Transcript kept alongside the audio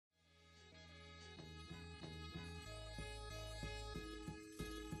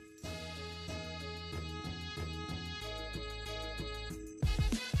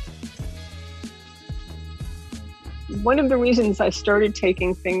One of the reasons I started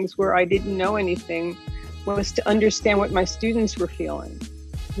taking things where I didn't know anything was to understand what my students were feeling.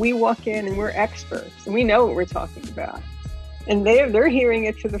 We walk in and we're experts and we know what we're talking about. And they're hearing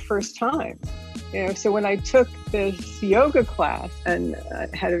it for the first time. So when I took this yoga class and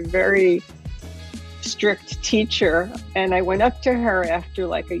had a very strict teacher, and I went up to her after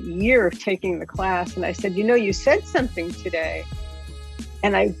like a year of taking the class and I said, you said something today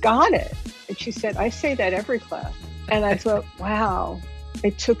and I got it. And she said, I say that every class. And I thought, wow,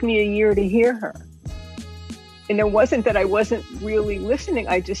 it took me a year to hear her. And it wasn't that I wasn't really listening.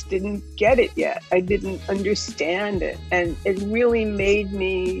 I just didn't get it yet. I didn't understand it. And it really made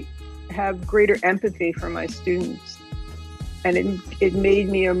me have greater empathy for my students. And it made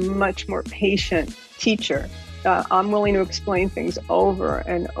me a much more patient teacher. I'm willing to explain things over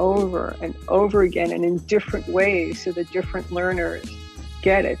and over and over again and in different ways so that different learners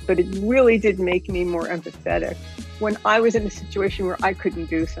get it. But it really did make me more empathetic when I was in a situation where I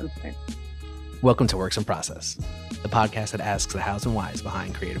couldn't do something. Welcome to Works in Process, the podcast that asks the hows and whys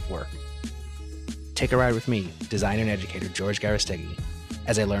behind creative work. Take a ride with me, designer and educator George Garastegui,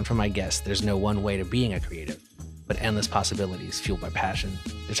 as I learn from my guests there's no one way to being a creative, but endless possibilities fueled by passion,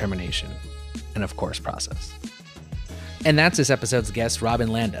 determination, and of course, process. And that's this episode's guest, Robin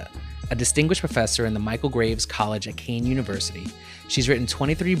Landa, a distinguished professor in the Michael Graves College at Kean University. She's written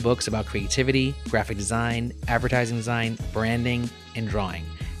 23 books about creativity, graphic design, advertising design, branding, and drawing,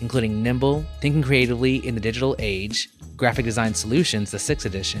 including Nimble, Thinking Creatively in the Digital Age, Graphic Design Solutions, the 6th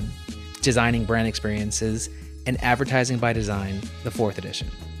edition, Designing Brand Experiences, and Advertising by Design, the 4th edition.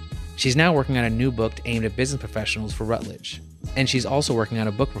 She's now working on a new book aimed at business professionals for Routledge. And she's also working on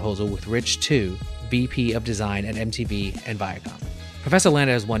a book proposal with Rich Tu, VP of Design at MTV and Viacom. Professor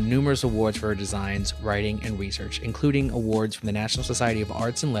Landa has won numerous awards for her designs, writing, and research, including awards from the National Society of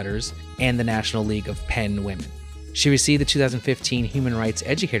Arts and Letters and the National League of Pen Women. She received the 2015 Human Rights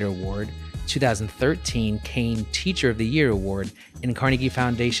Educator Award, 2013 Kane Teacher of the Year Award, and Carnegie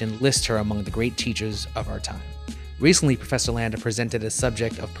Foundation lists her among the great teachers of our time. Recently, Professor Landa presented a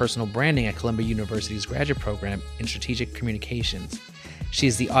subject of personal branding at Columbia University's graduate program in strategic communications. She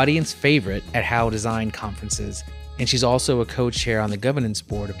is the audience favorite at How Design conferences, and she's also a co-chair on the governance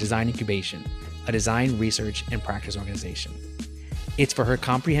board of Design Incubation, a design research and practice organization. It's for her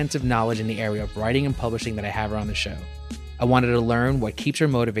comprehensive knowledge in the area of writing and publishing that I have her on the show. I wanted to learn what keeps her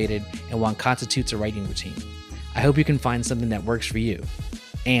motivated and what constitutes a writing routine. I hope you can find something that works for you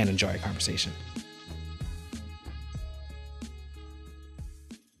and enjoy a conversation.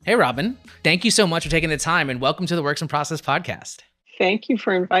 Hey, Robin. Thank you so much for taking the time and welcome to the Works in Process podcast. Thank you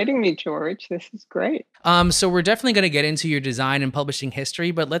for inviting me, George. This is great. So we're definitely going to get into your design and publishing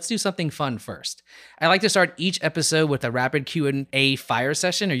history, but let's do something fun first. I like to start each episode with a rapid Q&A fire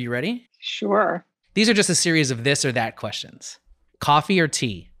session. Are you ready? Sure. These are just a series of this or that questions. Coffee or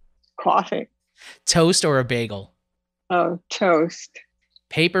tea? Coffee. Toast or a bagel? Oh, toast.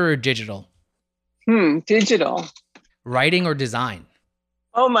 Paper or digital? Digital. Writing or design?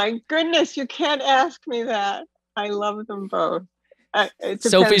 Oh my goodness, you can't ask me that. I love them both.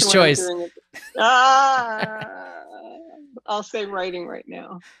 Sophie's choice. I'll say writing right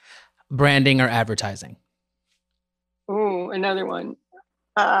now. Branding or advertising? Ooh, another one.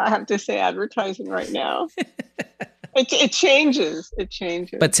 I have to say advertising right now. It changes. It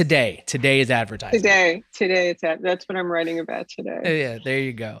changes. But today is advertising. Today that's what I'm writing about today. Yeah, there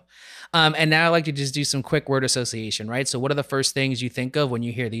you go. And now I'd like to just do some quick word association, right? So what are the first things you think of when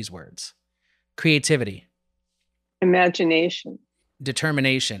you hear these words? Creativity. Imagination.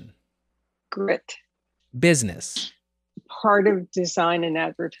 Determination. Grit. Business. Part of design and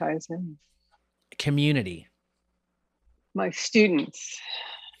advertising. Community. My students.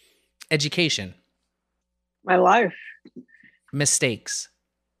 Education. My life. Mistakes.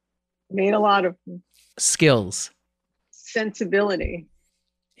 Made a lot of them. Skills. Sensibility.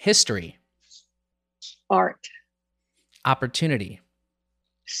 History. Art. Opportunity.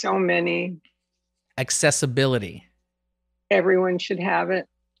 So many. Accessibility. Everyone should have it.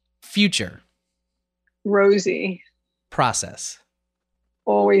 Future. Rosy. Process.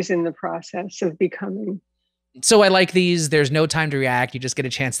 Always in the process of becoming. So I like these. There's no time to react. You just get a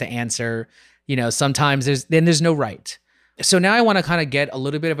chance to answer. Sometimes there's no right. So now I want to kind of get a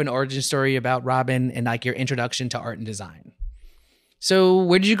little bit of an origin story about Robin and like your introduction to art and design. So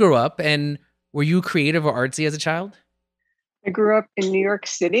where did you grow up and were you creative or artsy as a child? I grew up in New York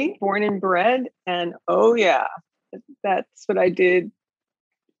City, born and bred. And oh yeah, that's what I did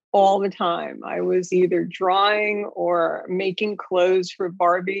all the time. I was either drawing or making clothes for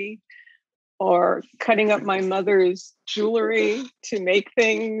Barbie or cutting up my mother's jewelry to make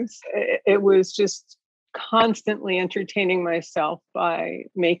things. It was just constantly entertaining myself by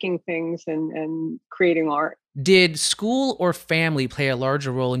making things and creating art. Did school or family play a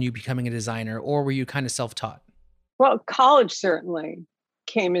larger role in you becoming a designer, or were you kind of self-taught? Well, college certainly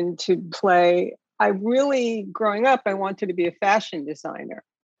came into play. I really, growing up, I wanted to be a fashion designer.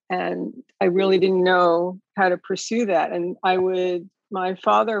 And I really didn't know how to pursue that. And my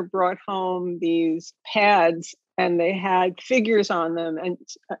father brought home these pads and they had figures on them.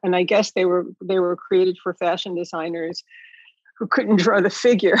 And I guess they were created for fashion designers who couldn't draw the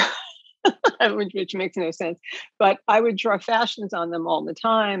figure. Which makes no sense. But I would draw fashions on them all the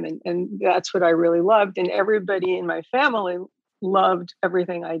time. And that's what I really loved. And everybody in my family loved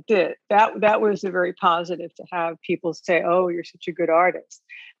everything I did. That was a very positive to have people say, oh, you're such a good artist.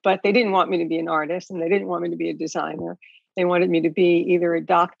 But they didn't want me to be an artist and they didn't want me to be a designer. They wanted me to be either a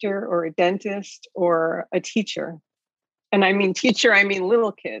doctor or a dentist or a teacher. And I mean teacher, I mean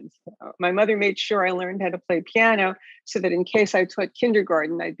little kids. My mother made sure I learned how to play piano so that in case I taught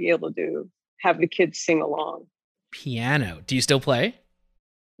kindergarten, I'd be able to have the kids sing along. Piano. Do you still play?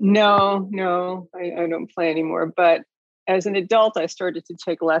 No, I don't play anymore. But as an adult, I started to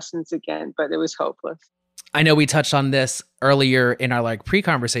take lessons again, but it was hopeless. I know we touched on this earlier in our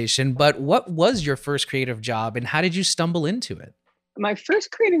pre-conversation, but what was your first creative job and how did you stumble into it? My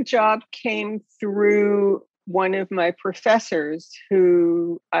first creative job came through one of my professors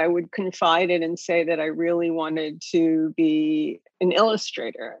who I would confide in and say that I really wanted to be an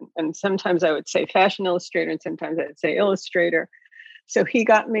illustrator. And sometimes I would say fashion illustrator, and sometimes I'd say illustrator. So he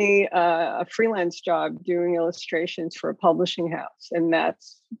got me a freelance job doing illustrations for a publishing house. And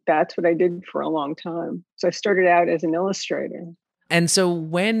that's what I did for a long time. So I started out as an illustrator. And so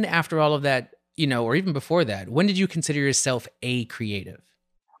when, after all of that, or even before that, when did you consider yourself a creative?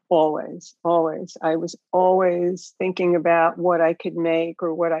 Always. I was always thinking about what I could make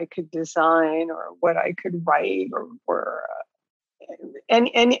or what I could design or what I could write or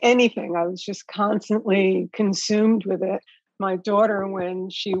anything. I was just constantly consumed with it. My daughter,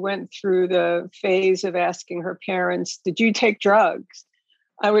 when she went through the phase of asking her parents, did you take drugs?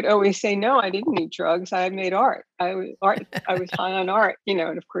 I would always say, no, I didn't need drugs. I made art. I was high on art,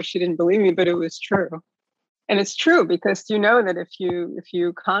 and of course she didn't believe me, but it was true. And it's true because you know that if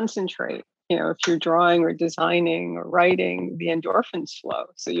you concentrate, if you're drawing or designing or writing, the endorphins flow.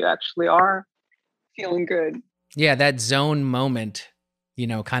 So you actually are feeling good. Yeah, that zone moment,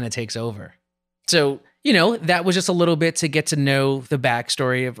 kind of takes over. So, that was just a little bit to get to know the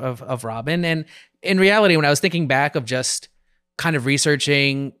backstory of Robin. And in reality, when I was thinking back of just kind of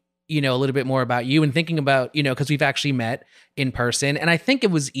researching, a little bit more about you and thinking about, because we've actually met in person. And I think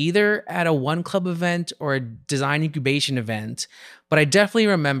it was either at a One Club event or a design incubation event, but I definitely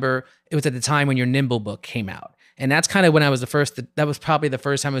remember it was at the time when your Nimble book came out. And that's kind of when that was probably the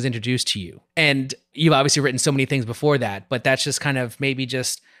first time I was introduced to you. And you've obviously written so many things before that, but that's just kind of maybe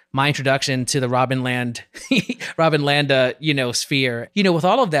just my introduction to the Robin Landa, sphere. With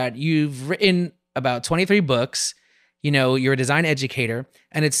all of that, you've written about 23 books. You're a design educator,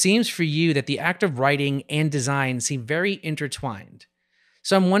 and it seems for you that the act of writing and design seem very intertwined.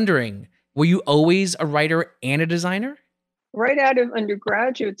 So I'm wondering, were you always a writer and a designer? Right out of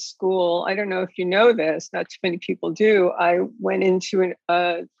undergraduate school, I don't know if you know this, not too many people do, I went into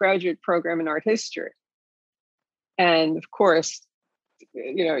a graduate program in art history. And of course,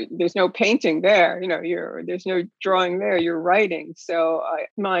 there's no painting there, there's no drawing there, you're writing. So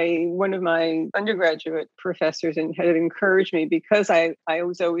one of my undergraduate professors had encouraged me because I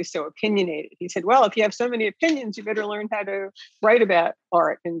was always so opinionated. He said, well, if you have so many opinions, you better learn how to write about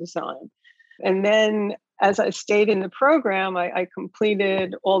art and design. And then as I stayed in the program, I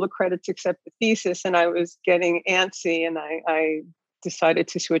completed all the credits except the thesis, and I was getting antsy and I decided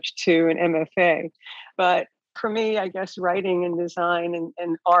to switch to an MFA. But for me, I guess writing and design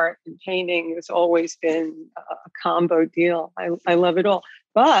and art and painting has always been a combo deal. I love it all.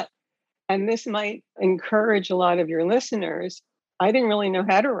 But, and this might encourage a lot of your listeners, I didn't really know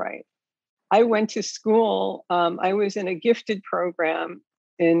how to write. I went to school. I was in a gifted program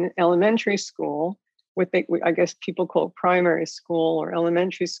in elementary school, I guess people call primary school or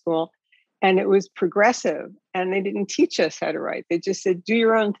elementary school. And it was progressive, and they didn't teach us how to write. They just said, do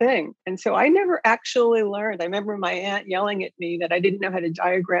your own thing. And so I never actually learned. I remember my aunt yelling at me that I didn't know how to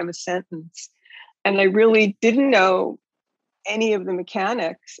diagram a sentence. And I really didn't know any of the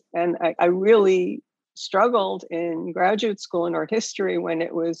mechanics. And I really struggled in graduate school in art history when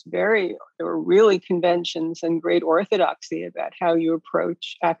there were really conventions and great orthodoxy about how you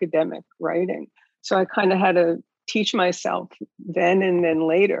approach academic writing. So I kind of had to teach myself then and then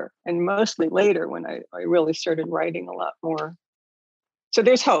later, and mostly later when I really started writing a lot more. So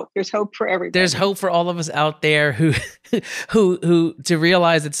there's hope. There's hope for everybody. There's hope for all of us out there who who to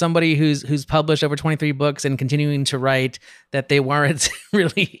realize that somebody who's published over 23 books and continuing to write, that they weren't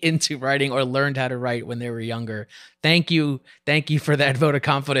really into writing or learned how to write when they were younger. Thank you for that vote of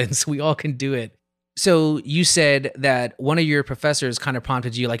confidence. We all can do it. So you said that one of your professors kind of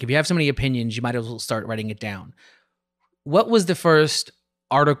prompted you, like, if you have so many opinions, you might as well start writing it down. What was the first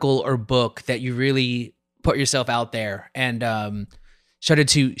article or book that you really put yourself out there and started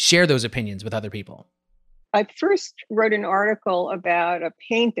to share those opinions with other people? I first wrote an article about a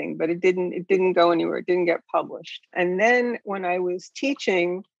painting, but it didn't go anywhere. It didn't get published. And then when I was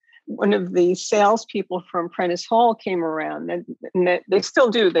teaching, one of the salespeople from Prentice Hall came around, and they still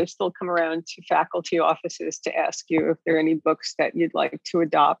do. They still come around to faculty offices to ask you if there are any books that you'd like to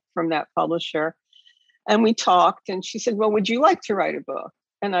adopt from that publisher. And we talked, and she said, "Well, would you like to write a book?"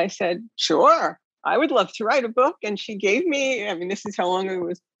 And I said, "Sure, I would love to write a book." And she gave me, I mean, this is how long it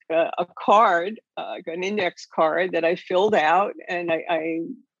was, a card, an index card that I filled out, and I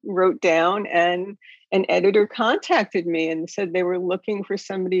wrote down, and an editor contacted me and said they were looking for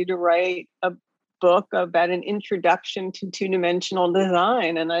somebody to write a book about an introduction to two-dimensional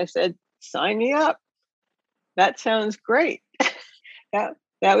design. And I said, "Sign me up. That sounds great." That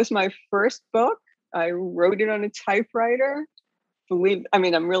was my first book. I wrote it on a typewriter.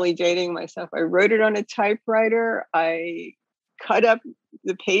 I'm really dating myself. I wrote it on a typewriter. I cut up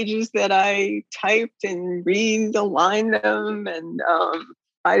the pages that I typed and realigned them. And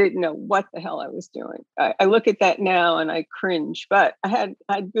I didn't know what the hell I was doing. I look at that now and I cringe, but I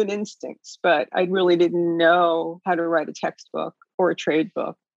had good instincts, but I really didn't know how to write a textbook or a trade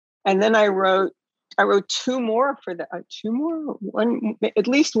book. And then I wrote two more for that, at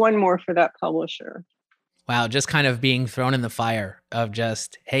least one more for that publisher. Wow, just kind of being thrown in the fire of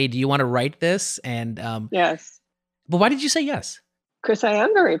just, hey, do you want to write this? And yes. But why did you say yes? Because I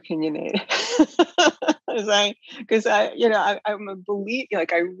am very opinionated. Because I'm a believer.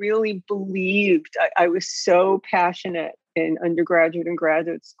 Like, I really believed. I was so passionate in undergraduate and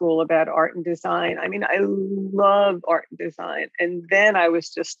graduate school about art and design. I mean, I love art and design. And then I was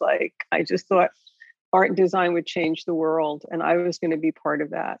just like, I just thought art and design would change the world, and I was going to be part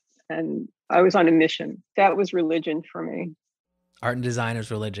of that. And I was on a mission. That was religion for me. Art and design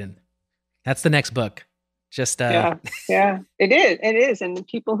is religion. That's the next book. Just yeah, it is. And the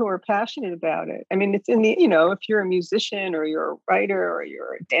people who are passionate about it. I mean, it's in the, if you're a musician or you're a writer or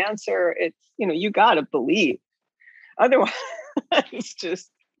you're a dancer, it's, you got to believe. Otherwise, it's just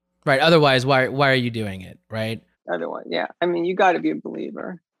right. Otherwise, why are you doing it? Right. Otherwise, yeah. I mean, you got to be a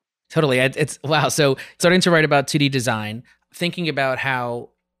believer. Totally. It's wow. So starting to write about 2D design, thinking about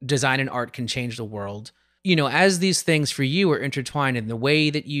how design and art can change the world. As these things for you are intertwined in the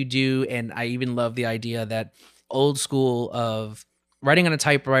way that you do, and I even love the idea that old school of writing on a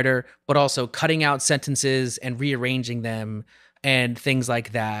typewriter, but also cutting out sentences and rearranging them and things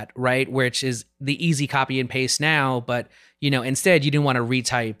like that, right? Which is the easy copy and paste now, but instead you didn't want to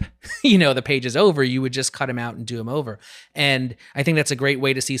retype, the pages over. You would just cut them out and do them over. And I think that's a great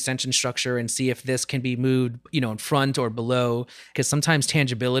way to see sentence structure and see if this can be moved, in front or below, because sometimes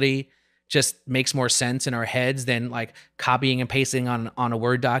tangibility just makes more sense in our heads than like copying and pasting on a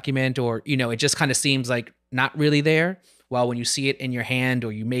Word document, or, it just kind of seems like not really there. While when you see it in your hand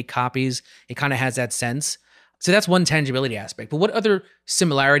or you make copies, it kind of has that sense. So that's one tangibility aspect. But what other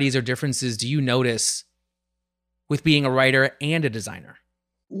similarities or differences do you notice with being a writer and a designer?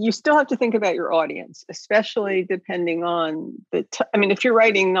 You still have to think about your audience, especially depending on if you're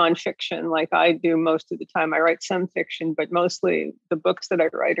writing nonfiction, like I do most of the time. I write some fiction, but mostly the books that I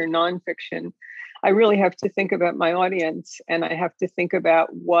write are nonfiction. I really have to think about my audience, and I have to think about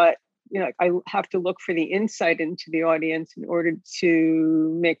what, I have to look for the insight into the audience in order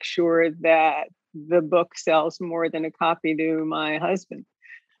to make sure that the book sells more than a copy to my husband.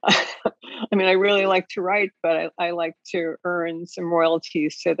 I really like to write, but I like to earn some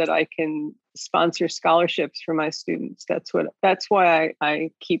royalties so that I can sponsor scholarships for my students. That's why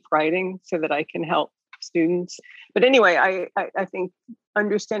I keep writing, so that I can help students. But anyway, I think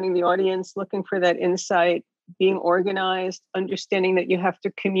understanding the audience, looking for that insight, being organized, understanding that you have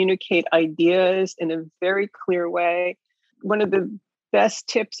to communicate ideas in a very clear way. One of the best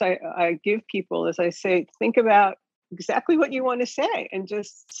tips I give people is I say, think about exactly what you want to say and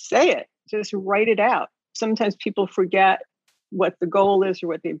just say it. Just write it out. Sometimes people forget what the goal is or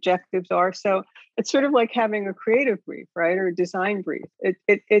what the objectives are. So it's sort of like having a creative brief, right? Or a design brief.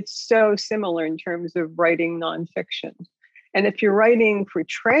 It's so similar in terms of writing nonfiction. And if you're writing for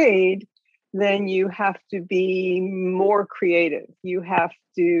trade, then you have to be more creative. You have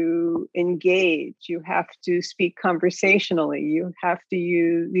to engage. You have to speak conversationally. You have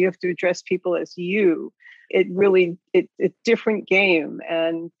to address people as you. It's a different game.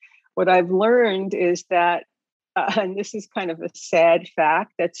 And what I've learned is that, and this is kind of a sad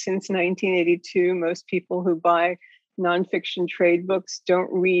fact, that since 1982, most people who buy nonfiction trade books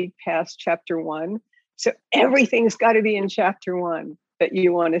don't read past chapter 1. So everything's got to be in chapter 1 that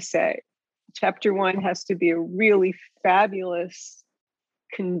you want to say. Chapter 1 has to be a really fabulous,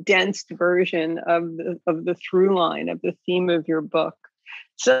 condensed version of the through line, of the theme of your book.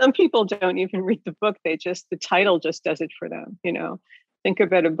 Some people don't even read the book. The title just does it for them. Think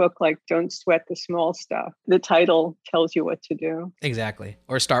about a book like Don't Sweat the Small Stuff. The title tells you what to do. Exactly.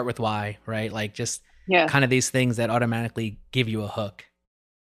 Or start with why, right? Like just Yeah. kind of these things that automatically give you a hook.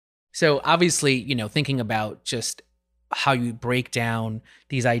 So obviously, thinking about just how you break down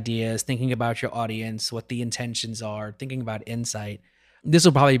these ideas, thinking about your audience, what the intentions are, thinking about insight. This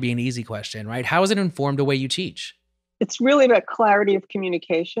will probably be an easy question, right? How has it informed the way you teach? It's really about clarity of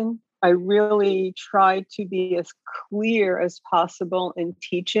communication. I really try to be as clear as possible in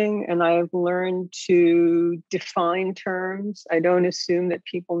teaching, and I have learned to define terms. I don't assume that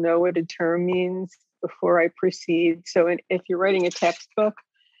people know what a term means before I proceed. So if you're writing a textbook,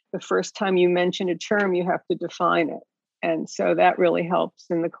 the first time you mention a term, you have to define it. And so that really helps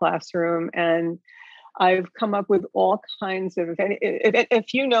in the classroom. And I've come up with all kinds of,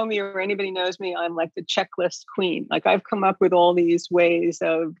 if you know me or anybody knows me, I'm like the checklist queen. Like I've come up with all these ways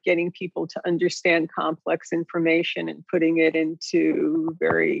of getting people to understand complex information and putting it into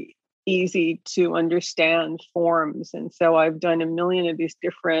very easy to understand forms. And so I've done a million of these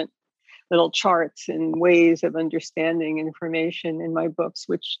different little charts and ways of understanding information in my books,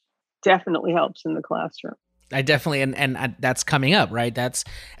 which definitely helps in the classroom. I definitely, and that's coming up, right? That's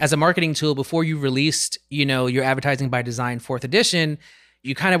as a marketing tool. Before you released, your Advertising by Design 4th edition,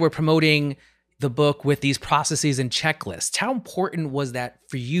 you kind of were promoting the book with these processes and checklists. How important was that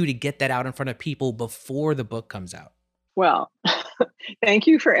for you to get that out in front of people before the book comes out? Well, thank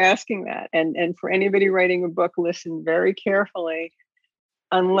you for asking that. And for anybody writing a book, listen very carefully.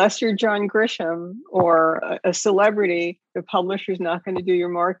 Unless you're John Grisham or a celebrity, the publisher's not going to do your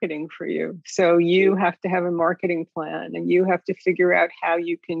marketing for you. So you have to have a marketing plan, and you have to figure out how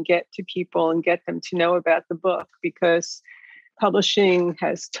you can get to people and get them to know about the book, because publishing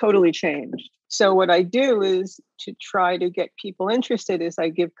has totally changed. So what I do is to try to get people interested is I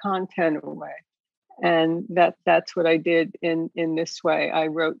give content away. And that's what I did in this way. I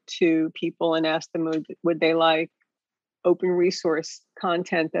wrote to people and asked them would they like open resource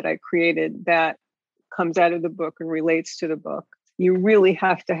content that I created that comes out of the book and relates to the book. You really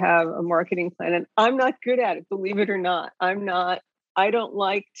have to have a marketing plan. And I'm not good at it, believe it or not. I don't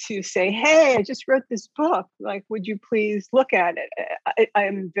like to say, hey, I just wrote this book. Like, would you please look at it?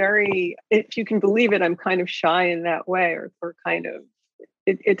 I'm very, if you can believe it, I'm kind of shy in that way, or kind of,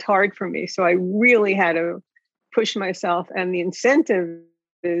 it's hard for me. So I really had to push myself. And the incentive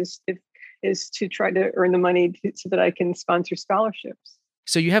is to try to earn the money so that I can sponsor scholarships.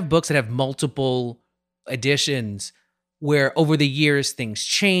 So you have books that have multiple editions where over the years things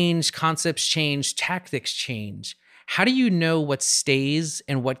change, concepts change, tactics change. How do you know what stays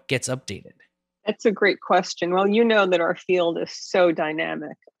and what gets updated? That's a great question. Well, you know that our field is so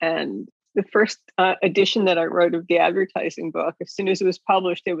dynamic. And the first edition that I wrote of the advertising book, as soon as it was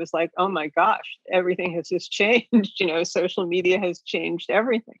published, it was like, oh my gosh, everything has just changed. Social media has changed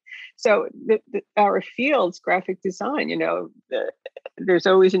everything. So our field's graphic design, there's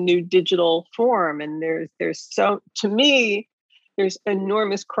always a new digital form. And to me, there's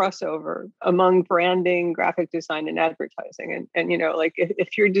enormous crossover among branding, graphic design, and advertising. And like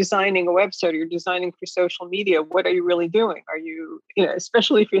if you're designing a website or you're designing for social media, what are you really doing? Are you,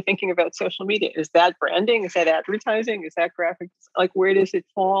 especially if you're thinking about social media, is that branding? Is that advertising? Is that graphic? Like, where does it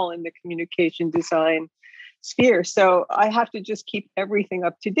fall in the communication design sphere? So I have to just keep everything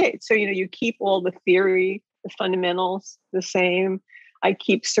up to date. So, you keep all the theory, the fundamentals the same. I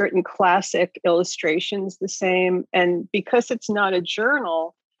keep certain classic illustrations the same. And because it's not a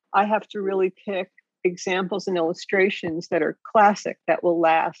journal, I have to really pick examples and illustrations that are classic, that will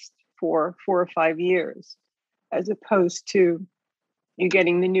last for 4 or 5 years, as opposed to you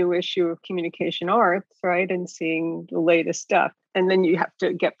getting the new issue of Communication Arts, right, and seeing the latest stuff. And then you have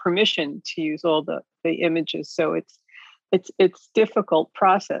to get permission to use all the images. So it's difficult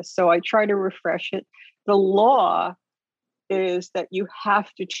process. So I try to refresh it. The law is that you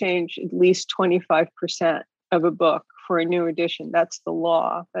have to change at least 25% of a book for a new edition. That's the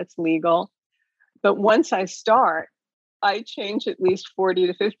law. That's legal. But once I start, I change at least 40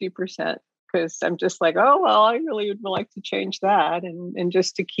 to 50% because I'm just like, oh, well, I really would like to change that, and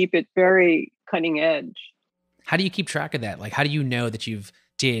just to keep it very cutting edge. How do you keep track of that? Like, how do you know that you've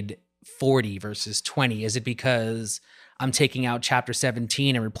did 40 versus 20? Is it because I'm taking out chapter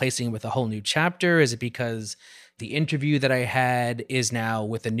 17 and replacing it with a whole new chapter? Is it because the interview that I had is now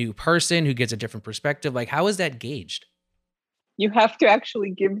with a new person who gets a different perspective? Like, how is that gauged? You have to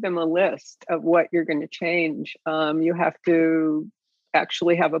actually give them a list of what you're going to change. You have to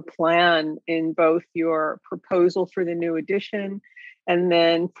actually have a plan in both your proposal for the new edition and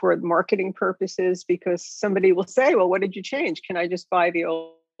then for marketing purposes, because somebody will say, well, what did you change? Can I just buy the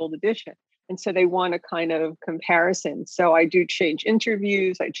old edition? And so they want a kind of comparison. So I do change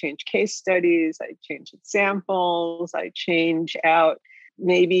interviews, I change case studies, I change examples, I change out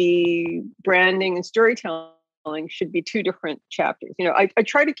maybe branding and storytelling should be two different chapters. I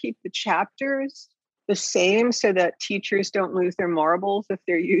try to keep the chapters the same so that teachers don't lose their marbles if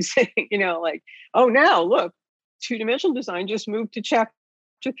they're using, like, oh, now look, two-dimensional design just moved to chapter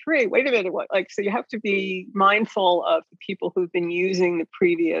 3. Wait a minute, what? Like, so you have to be mindful of the people who've been using the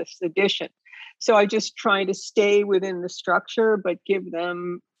previous edition. So I just try to stay within the structure, but give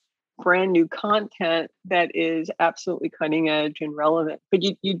them brand new content that is absolutely cutting edge and relevant. But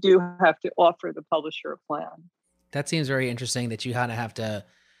you do have to offer the publisher a plan. That seems very interesting that you kind of have to,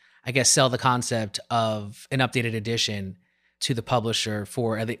 I guess, sell the concept of an updated edition to the publisher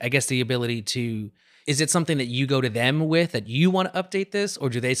for, I guess, the ability to, is it something that you go to them with, that you want to update this? Or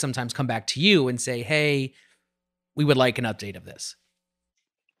do they sometimes come back to you and say, hey, we would like an update of this?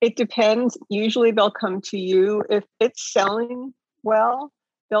 It depends. Usually they'll come to you. If it's selling well,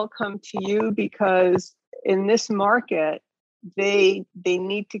 they'll come to you because in this market, they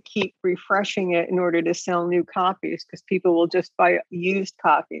need to keep refreshing it in order to sell new copies, because people will just buy used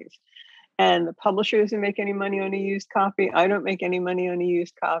copies. And the publisher doesn't make any money on a used copy. I don't make any money on a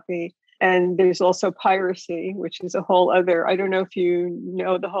used copy. And there's also piracy, which is a whole other, I don't know if you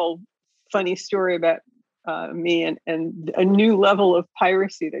know the whole funny story about me and a new level of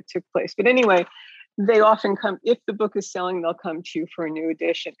piracy that took place. But anyway, they often come, if the book is selling, they'll come to you for a new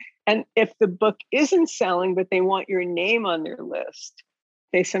edition. And if the book isn't selling, but they want your name on their list,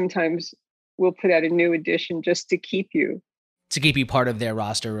 they sometimes will put out a new edition just to keep you. To keep you part of their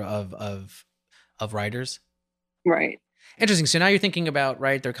roster of writers? Right. Interesting. So now you're thinking about,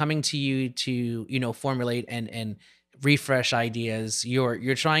 right, they're coming to you to, formulate and refresh ideas.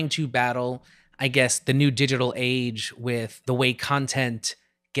 You're trying to battle, I guess, the new digital age with the way content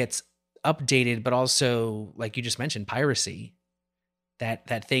gets updated, but also, like you just mentioned, piracy.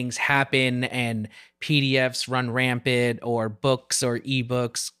 That things happen and PDFs run rampant, or books or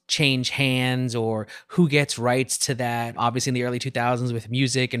ebooks change hands, or who gets rights to that. Obviously in the early 2000s with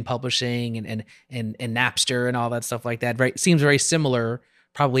music and publishing and Napster and all that stuff like that, right? Seems very similar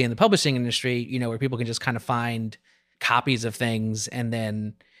probably in the publishing industry, where people can just kind of find copies of things and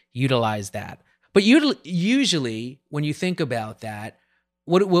then utilize that. But usually when you think about that,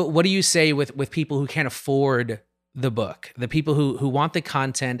 what do you say with people who can't afford the book, the people who want the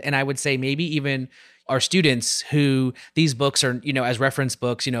content? And I would say maybe even our students who these books are, as reference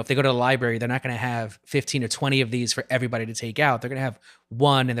books, if they go to the library, they're not going to have 15 or 20 of these for everybody to take out. They're going to have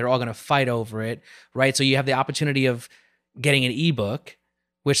one and they're all going to fight over it, right? So you have the opportunity of getting an ebook,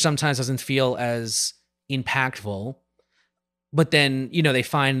 which sometimes doesn't feel as impactful. But then, they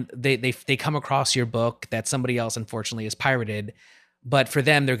find they come across your book that somebody else unfortunately has pirated, but for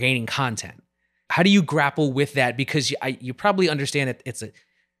them, they're gaining content. How do you grapple with that? Because you probably understand that it's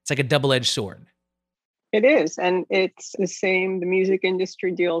like a double-edged sword. It is. And it's the same. The music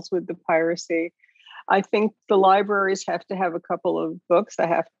industry deals with the piracy. I think the libraries have to have a couple of books.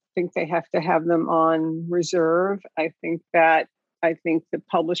 I think they have to have them on reserve. I think the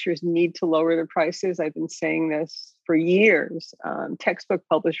publishers need to lower their prices. I've been saying this for years. Textbook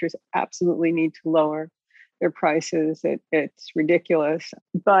publishers absolutely need to lower their prices. It's ridiculous,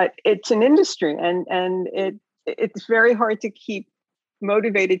 but it's an industry, and it's very hard to keep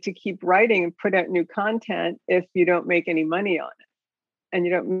motivated to keep writing and put out new content if you don't make any money on it, and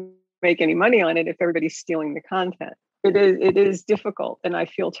you don't make any money on it if everybody's stealing the content. It is difficult, and I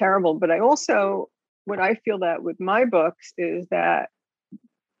feel terrible. But what I feel that with my books is that,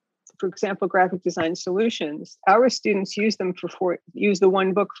 for example, graphic design solutions, our students use the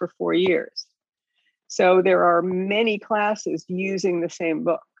one book for 4 years. So there are many classes using the same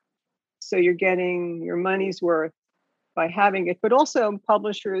book. So you're getting your money's worth by having it. But also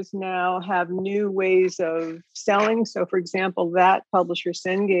publishers now have new ways of selling. So for example, that publisher,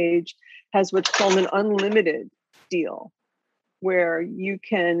 Cengage, has what's called an unlimited deal, where you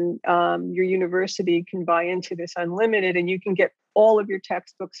can, your university can buy into this unlimited, and you can get all of your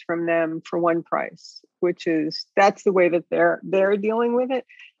textbooks from them for one price, that's the way that they're dealing with it.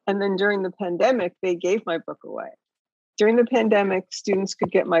 And then during the pandemic, they gave my book away. During the pandemic, students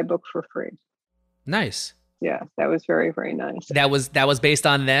could get my book for free. Nice. Yeah, that was very, very nice. That was based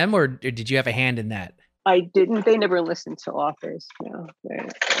on them, or did you have a hand in that? I didn't. They never listened to authors.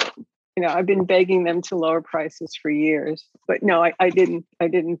 I've been begging them to lower prices for years, but no, I didn't,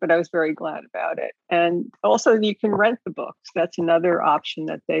 but I was very glad about it. And also you can rent the books. That's another option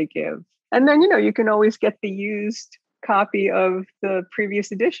that they give. And then, you can always get the used copy of the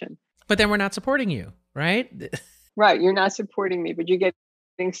previous edition. But then we're not supporting you, right? Right. You're not supporting me, but you're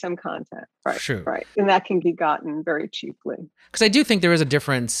getting some content. Right. True. Right. And that can be gotten very cheaply. Because I do think there is a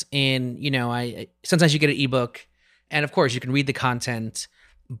difference in, sometimes you get an ebook and of course you can read the content,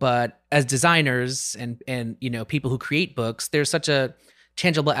 but as designers and people who create books, there's such a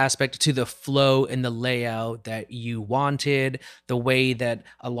tangible aspect to the flow and the layout that you wanted, the way that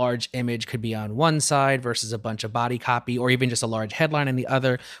a large image could be on one side versus a bunch of body copy, or even just a large headline on the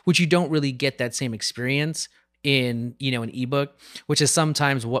other, which you don't really get that same experience in, an ebook, which is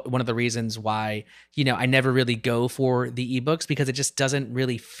sometimes one of the reasons why, I never really go for the ebooks, because it just doesn't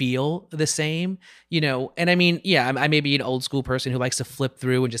really feel the same, and I mean, yeah, I may be an old school person who likes to flip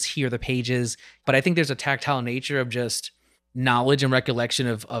through and just hear the pages, but I think there's a tactile nature of just knowledge and recollection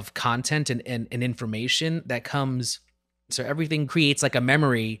of content and information that comes. So everything creates like a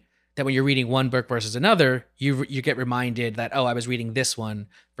memory that when you're reading one book versus another, you get reminded that, oh, I was reading this one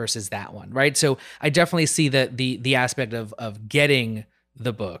versus that one, right? So I definitely see the aspect of getting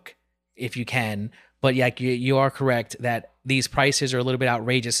the book if you can, but yeah, you are correct that these prices are a little bit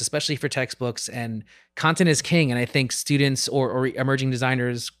outrageous, especially for textbooks, and content is king. And I think students or emerging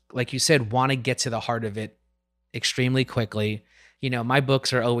designers, like you said, want to get to the heart of it extremely quickly. My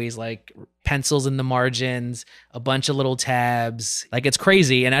books are always like pencils in the margins, a bunch of little tabs. Like, it's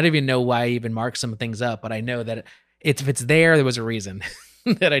crazy. And I don't even know why I even mark some things up, but I know that if it's there was a reason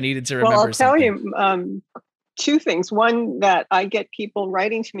that I needed to remember. Well, I'll tell you two things. One, that I get people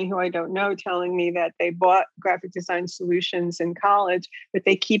writing to me who I don't know, telling me that they bought graphic design solutions in college, but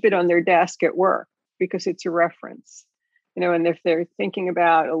they keep it on their desk at work because it's a reference. And if they're thinking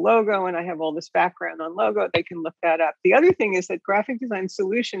about a logo and I have all this background on logo, they can look that up. The other thing is that Graphic Design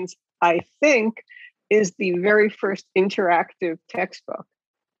Solutions, I think, is the very first interactive textbook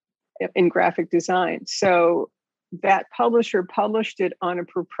in graphic design. So that publisher published it on a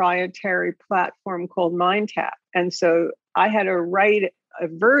proprietary platform called MindTap. And so I had to write a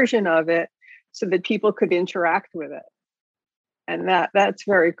version of it so that people could interact with it. And that's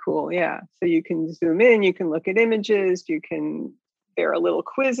very cool. Yeah. So you can zoom in, you can look at images, there are little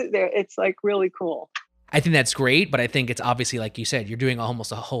quizzes there. It's like really cool. I think that's great, but I think it's obviously, like you said, you're doing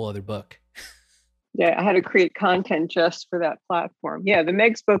almost a whole other book. Yeah. I had to create content just for that platform. Yeah. The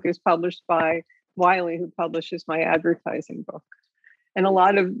Meg's book is published by Wiley, who publishes my advertising book. And a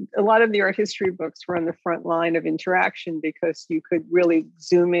lot of the art history books were on the front line of interaction because you could really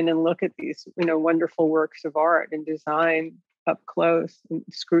zoom in and look at these, wonderful works of art and design up close and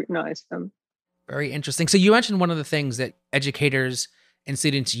scrutinize them. Very interesting. So you mentioned one of the things that educators and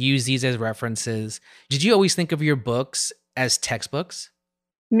students use these as references. Did you always think of your books as textbooks?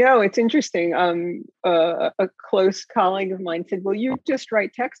 No, it's interesting. A close colleague of mine said, well, you just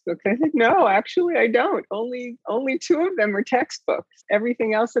write textbooks. I said, no, actually, I don't. Only two of them are textbooks.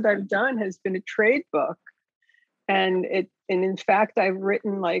 Everything else that I've done has been a trade book. And in fact, I've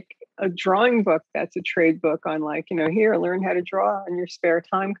written like a drawing book that's a trade book on here, learn how to draw in your spare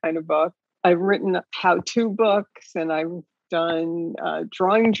time kind of book. I've written how-to books, and I've done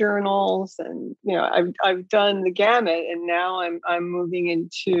drawing journals, and I've done the gamut. And now I'm moving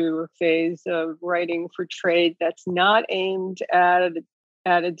into a phase of writing for trade that's not aimed at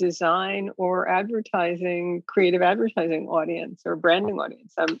a design or advertising, creative advertising audience or branding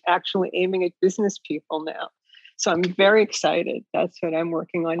audience. I'm actually aiming at business people now. So I'm very excited. That's what I'm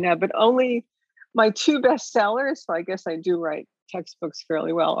working on now. But only my two bestsellers, so I guess I do write textbooks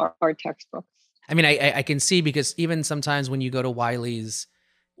fairly well, are textbooks. I mean, I can see, because even sometimes when you go to Wiley's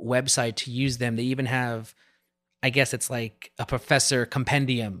website to use them, they even have, I guess it's like a professor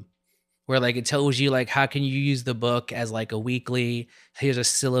compendium where like it tells you like how can you use the book as like a weekly, here's a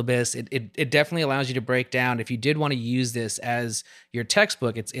syllabus. It definitely allows you to break down, if you did want to use this as your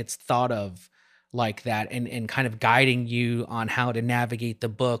textbook, it's thought of like that, and kind of guiding you on how to navigate the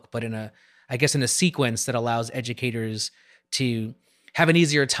book, but in a sequence that allows educators to have an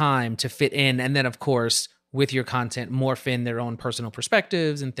easier time to fit in. And then of course, with your content, morph in their own personal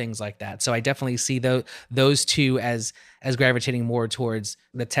perspectives and things like that. So I definitely see those two as gravitating more towards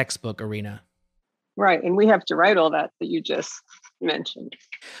the textbook arena. Right. And we have to write all that you just mentioned.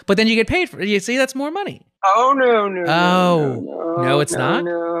 But then you get paid for it. You see, that's more money. Oh, no, no, no, no, Oh, no, no, it's no, not?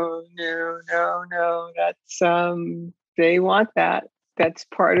 no, no, no, no. That's, they want that. That's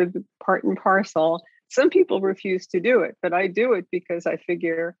part and parcel. Some people refuse to do it, but I do it because I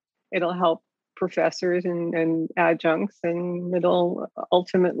figure it'll help professors and adjuncts, and it'll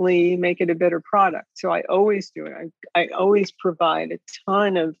ultimately make it a better product. So I always do it. I always provide a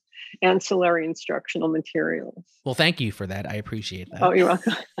ton of ancillary instructional materials. Well, thank you for that. I appreciate that. Oh, you're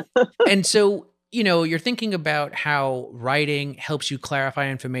welcome. And so, you're thinking about how writing helps you clarify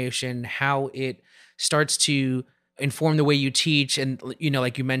information, how it starts to inform the way you teach. And,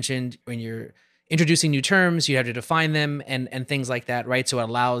 like you mentioned, when you're introducing new terms, you have to define them and things like that, right? So it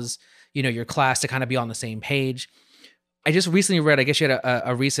allows, your class to kind of be on the same page. I just recently read, I guess you had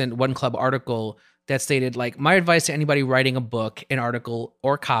a recent One Club article that stated, like, my advice to anybody writing a book, an article,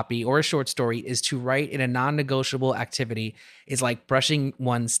 or copy, or a short story is to write in a non-negotiable activity is like brushing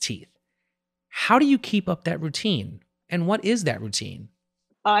one's teeth. How do you keep up that routine? And what is that routine?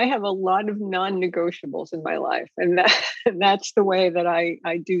 I have a lot of non-negotiables in my life, and that's the way that I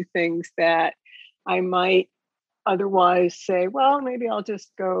do things that I might otherwise say, well, maybe I'll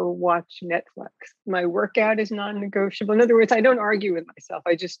just go watch Netflix. My workout is non-negotiable. In other words, I don't argue with myself.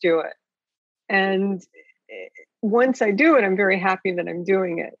 I just do it. And once I do it, I'm very happy that I'm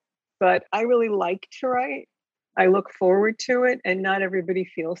doing it. But I really like to write. I look forward to it, and not everybody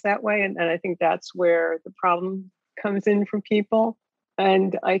feels that way. And I think that's where the problem comes in for people.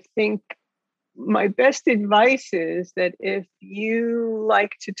 And I think my best advice is that if you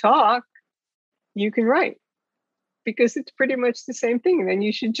like to talk, you can write, because it's pretty much the same thing. Then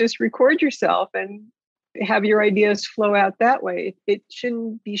you should just record yourself and have your ideas flow out that way.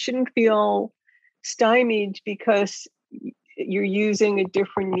 You shouldn't feel stymied because you're using a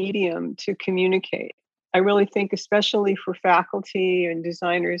different medium to communicate. I really think, especially for faculty and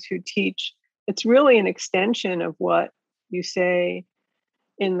designers who teach, it's really an extension of what you say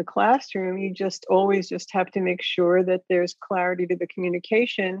in the classroom. You just always just have to make sure that there's clarity to the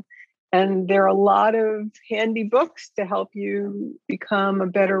communication. And there are a lot of handy books to help you become a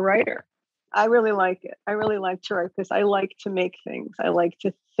better writer. I really like it. I really like to write because I like to make things. I like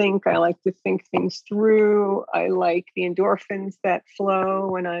to think. I like to think things through. I like the endorphins that flow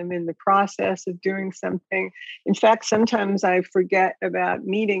when I'm in the process of doing something. In fact, sometimes I forget about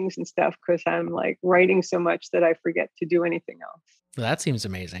meetings and stuff because I'm like writing so much that I forget to do anything else. Well, that seems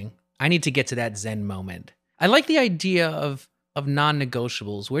amazing. I need to get to that Zen moment. I like the idea of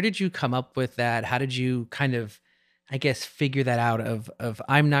non-negotiables. Where did you come up with that? How did you kind of, I guess, figure that out of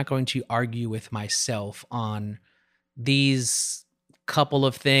I'm not going to argue with myself on these couple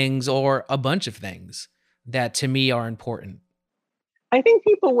of things or a bunch of things that to me are important? I think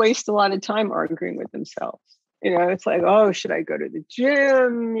people waste a lot of time arguing with themselves. It's like, oh, should I go to the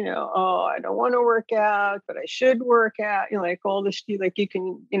gym? Oh, I don't want to work out, but I should work out. Like all this, like you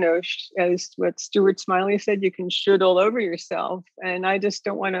can, as what Stuart Smiley said, you can should all over yourself. And I just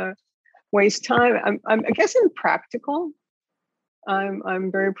don't want to waste time. I guess I'm practical. I'm a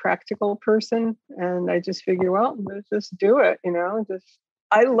very practical person, and I just figure, well, let's just do it.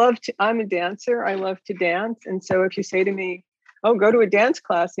 I'm a dancer. I love to dance. And so if you say to me, oh, go to a dance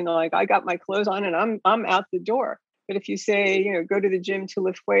class, like I got my clothes on and I'm out the door. But if you say, go to the gym to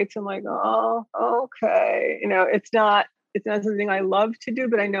lift weights, I'm like, oh, okay. It's not something I love to do,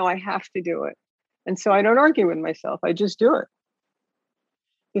 but I know I have to do it. And so I don't argue with myself. I just do it.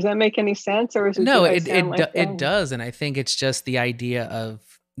 Does that make any sense? Or is it No, it does. And I think it's just the idea of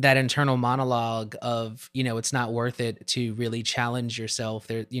that internal monologue of, it's not worth it to really challenge yourself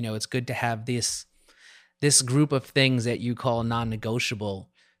there. It's good to have this group of things that you call non-negotiable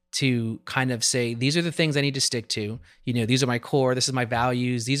to kind of say, these are the things I need to stick to. These are my core, this is my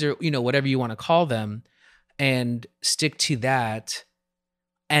values. These are, whatever you want to call them, and stick to that.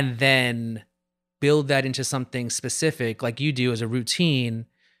 And then build that into something specific like you do as a routine,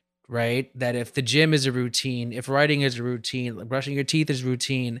 right? That if the gym is a routine, if writing is a routine, like brushing your teeth is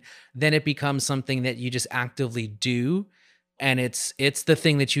routine, then it becomes something that you just actively do. And it's the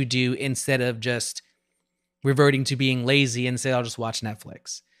thing that you do instead of just reverting to being lazy and say, I'll just watch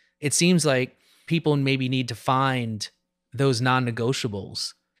Netflix. It seems like people maybe need to find those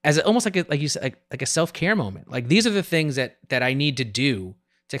non-negotiables as almost like you said, like a self-care moment. Like, these are the things that I need to do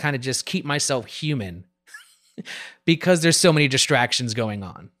to kind of just keep myself human because there's so many distractions going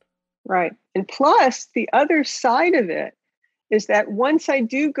on. Right. And plus, the other side of it is that once I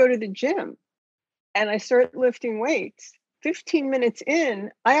do go to the gym and I start lifting weights, 15 minutes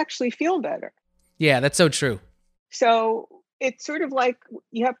in, I actually feel better. Yeah, that's so true. So it's sort of like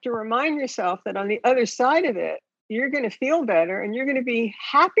you have to remind yourself that on the other side of it, you're going to feel better and you're going to be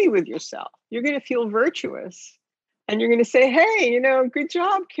happy with yourself. You're going to feel virtuous. And you're going to say, hey, good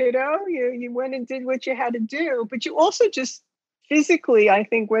job, kiddo. You went and did what you had to do. But you also just physically, I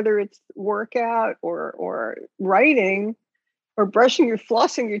think, whether it's workout or writing or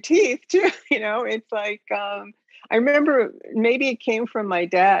flossing your teeth too, it's like, I remember maybe it came from my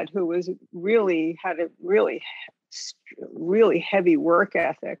dad, who had a really heavy work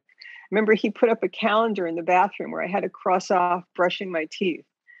ethic. Remember, he put up a calendar in the bathroom where I had to cross off brushing my teeth.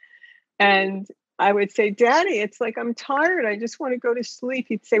 And I would say, Daddy, it's like, I'm tired. I just want to go to sleep.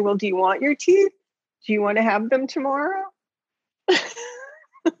 He'd say, well, do you want your teeth? Do you want to have them tomorrow?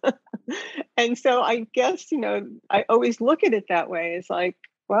 And so I guess, I always look at it that way. It's like,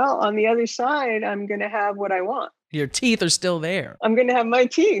 well, on the other side, I'm going to have what I want. Your teeth are still there. I'm going to have my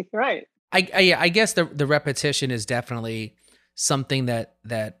teeth, right? I guess the repetition is definitely something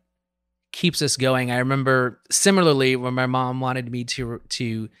that keeps us going. I remember similarly when my mom wanted me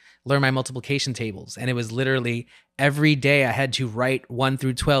to learn my multiplication tables, and it was literally every day I had to write 1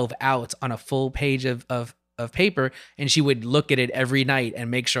 through 12 out on a full page of paper, and she would look at it every night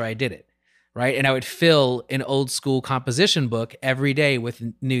and make sure I did it, right? And I would fill an old school composition book every day with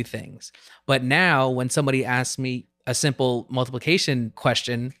new things. But now when somebody asks me a simple multiplication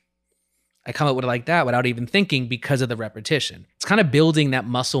question, I come up with it like that without even thinking, because of the repetition. It's kind of building that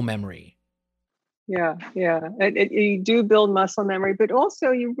muscle memory. Yeah. You do build muscle memory, but also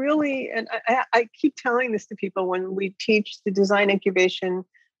you really, and I keep telling this to people when we teach the Design Incubation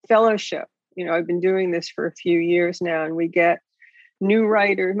Fellowship. I've been doing this for a few years now, and we get new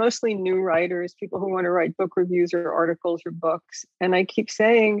writers, mostly new writers, people who want to write book reviews or articles or books. And I keep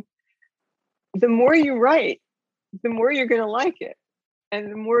saying, the more you write, the more you're going to like it.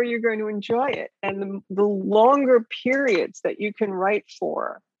 And the more you're going to enjoy it. And the longer periods that you can write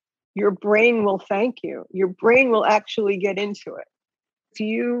for, your brain will thank you. Your brain will actually get into it. If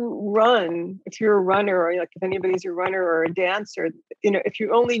you're a runner, or like if anybody's a runner or a dancer, if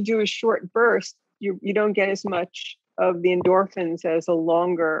you only do a short burst, you don't get as much of the endorphins as a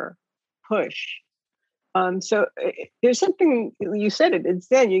longer push. So there's something, you said it's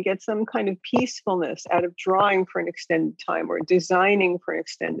Zen, you get some kind of peacefulness out of drawing for an extended time, or designing for an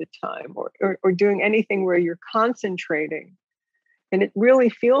extended time, or doing anything where you're concentrating. And it really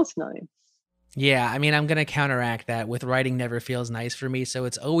feels nice. Yeah, I mean, I'm going to counteract that with writing never feels nice for me. So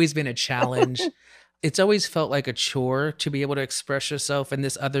it's always been a challenge. It's always felt like a chore to be able to express yourself in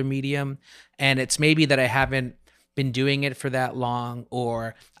this other medium. And it's maybe that I haven't been doing it for that long,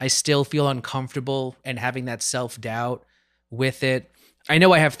 or I still feel uncomfortable and having that self-doubt with it. I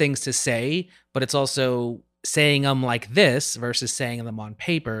know I have things to say, but it's also saying them like this versus saying them on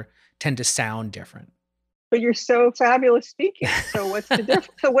paper tend to sound different. But you're so fabulous speaking. So what's the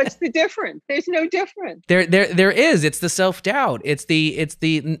difference? There's no difference. There is. It's the self-doubt.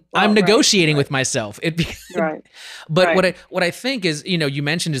 I'm negotiating with myself. Right. But right. what I think is, you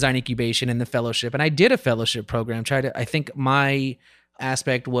mentioned Design Incubation and the fellowship, and I did a fellowship program. I think my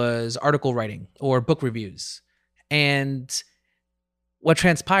aspect was article writing or book reviews. And what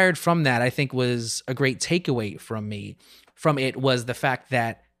transpired from that, I think, was a great takeaway from it was the fact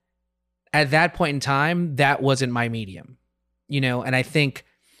that at that point in time, that wasn't my medium, and I think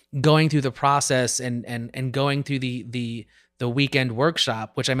going through the process and going through the weekend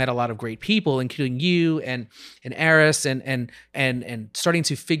workshop, which I met a lot of great people, including you and Eris, and starting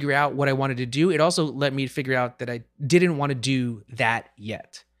to figure out what I wanted to do. It also let me figure out that I didn't want to do that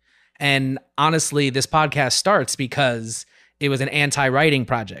yet. And honestly, this podcast starts because it was an anti-writing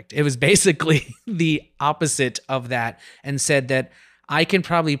project. It was basically the opposite of that, and said that I can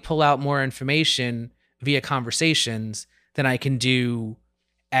probably pull out more information via conversations than I can do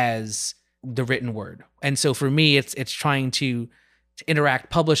as the written word. And so for me, it's trying to interact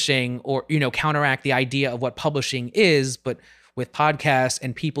publishing, or, counteract the idea of what publishing is, but with podcasts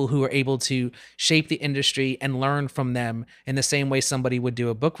and people who are able to shape the industry and learn from them in the same way somebody would do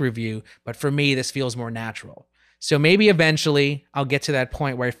a book review. But for me, this feels more natural. So maybe eventually I'll get to that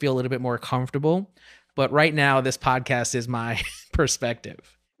point where I feel a little bit more comfortable. But right now, this podcast is my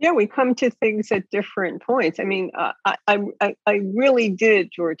perspective. Yeah, we come to things at different points. I mean, I really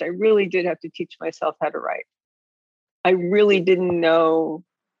did, George. I really did have to teach myself how to write. I really didn't know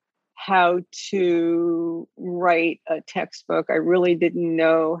how to write a textbook. I really didn't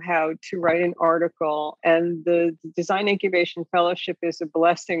know how to write an article. And the Design Incubation Fellowship is a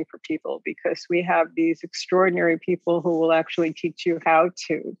blessing for people, because we have these extraordinary people who will actually teach you how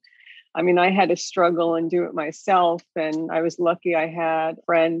to. I mean, I had to struggle and do it myself. And I was lucky I had a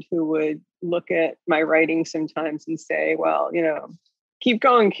friend who would look at my writing sometimes and say, well, keep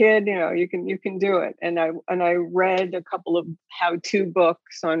going, kid. You can do it. And I read a couple of how-to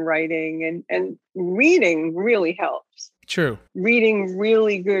books on writing, and reading really helps. True. Reading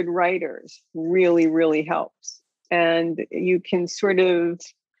really good writers really, really helps. And you can sort of,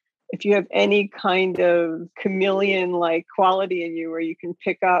 if you have any kind of chameleon like quality in you where you can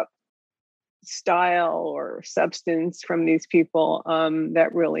pick up style or substance from these people,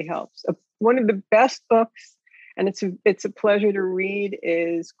 that really helps. One of the best books, and it's a pleasure to read,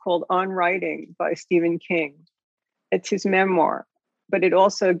 is called On Writing by Stephen King. It's his memoir, but it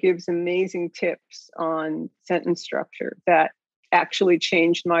also gives amazing tips on sentence structure that actually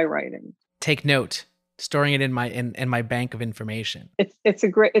changed my writing. Take note, storing it in my bank of information.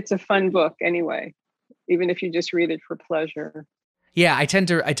 It's a fun book anyway, even if you just read it for pleasure. Yeah, I tend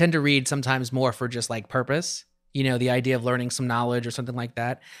to read sometimes more for just like purpose, the idea of learning some knowledge or something like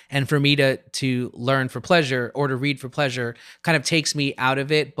that. And for me to learn for pleasure or to read for pleasure kind of takes me out of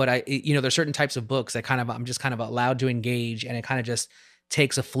it. But there's certain types of books that I'm just kind of allowed to engage, and it kind of just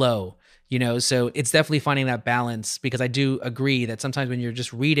takes a flow, So it's definitely finding that balance, because I do agree that sometimes when you're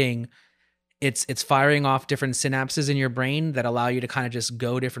just reading, it's firing off different synapses in your brain that allow you to kind of just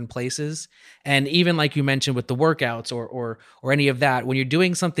go different places. And even like you mentioned with the workouts or any of that, when you're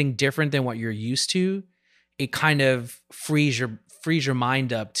doing something different than what you're used to, it kind of frees your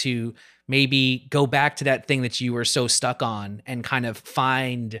mind up to maybe go back to that thing that you were so stuck on and kind of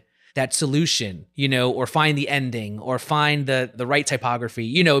find that solution, or find the ending or find the right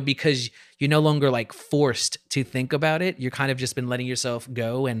typography, because you're no longer like forced to think about it. You're kind of just been letting yourself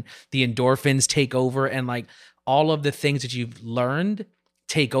go, and the endorphins take over, and like all of the things that you've learned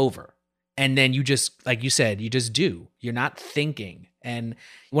take over. And then you just, like you said, you just do. You're not thinking. And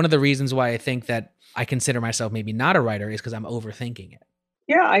one of the reasons why I think that I consider myself maybe not a writer is because I'm overthinking it.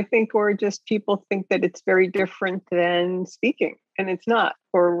 Yeah, I think, or just people think that it's very different than speaking, and it's not.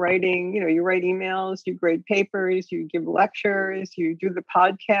 Or writing, you write emails, you grade papers, you give lectures, you do the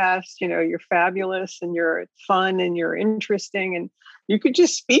podcast, you're fabulous and you're fun and you're interesting, and you could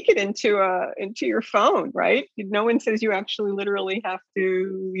just speak it into your phone, right? No one says you actually literally have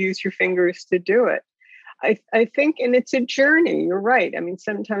to use your fingers to do it. I think, and it's a journey. You're right. I mean,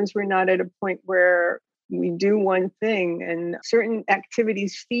 sometimes we're not at a point where we do one thing, and certain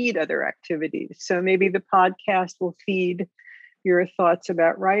activities feed other activities. So maybe the podcast will feed your thoughts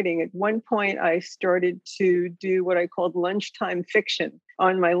about writing. At one point, I started to do what I called lunchtime fiction.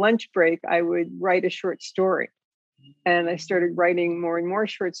 On my lunch break, I would write a short story. And I started writing more and more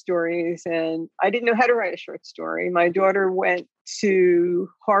short stories. And I didn't know how to write a short story. My daughter went to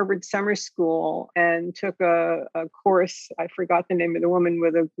Harvard Summer School and took a course. I forgot the name of the woman,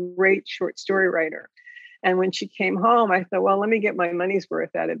 with a great short story writer. And when she came home, I thought, well, let me get my money's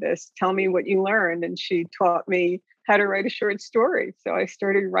worth out of this. Tell me what you learned. And she taught me how to write a short story. So I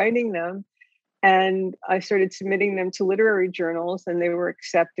started writing them, and I started submitting them to literary journals, and they were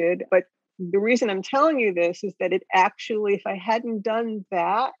accepted. But the reason I'm telling you this is that it actually, if I hadn't done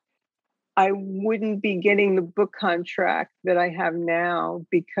that, I wouldn't be getting the book contract that I have now,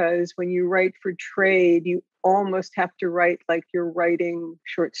 because when you write for trade, you almost have to write like you're writing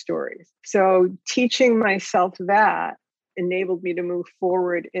short stories. So teaching myself that enabled me to move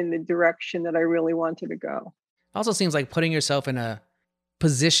forward in the direction that I really wanted to go. Also seems like putting yourself in a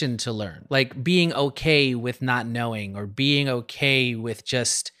position to learn, like being okay with not knowing, or being okay with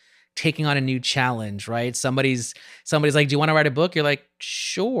just taking on a new challenge, right? Somebody's like, do you want to write a book? You're like,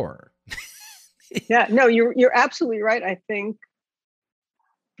 sure. Yeah, no, you're absolutely right. I think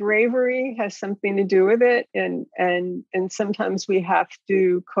bravery has something to do with it. And sometimes we have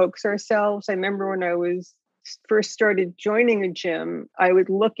to coax ourselves. I remember when I was first started joining a gym, I would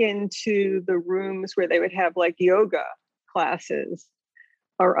look into the rooms where they would have like yoga classes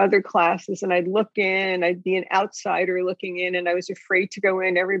or other classes, and I'd look in, I'd be an outsider looking in, and I was afraid to go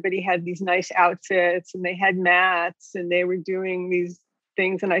in. Everybody had these nice outfits, and they had mats, and they were doing these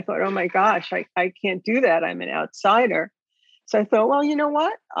things. And I thought, oh my gosh, I can't do that. I'm an outsider. So I thought, well, you know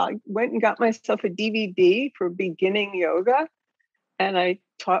what? I went and got myself a DVD for beginning yoga, and I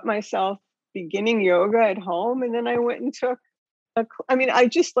taught myself beginning yoga at home. And then I went and took I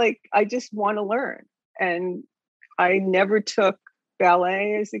just want to learn. And I never took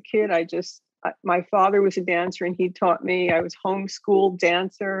ballet as a kid. My father was a dancer, and he taught me. I was homeschooled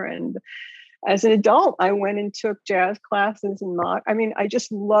dancer. And as an adult, I went and took jazz classes and I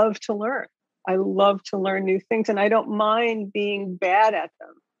just love to learn. I love to learn new things, and I don't mind being bad at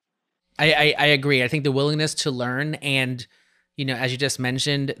them. I agree. I think the willingness to learn, and, as you just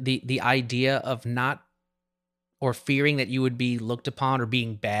mentioned, the idea of not, or fearing that you would be looked upon or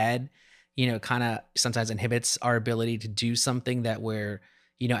being bad, kind of sometimes inhibits our ability to do something that we're,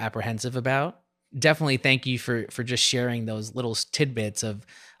 apprehensive about. Definitely thank you for just sharing those little tidbits of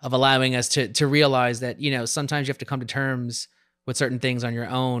allowing us to realize that, sometimes you have to come to terms with certain things on your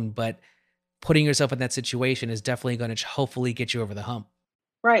own, but putting yourself in that situation is definitely going to hopefully get you over the hump.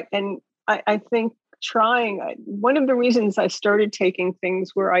 Right. And I think one of the reasons I started taking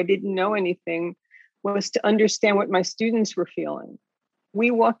things where I didn't know anything was to understand what my students were feeling. We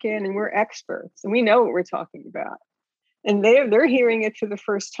walk in and we're experts and we know what we're talking about. And they're hearing it for the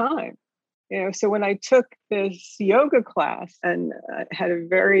first time. So when I took this yoga class and I had a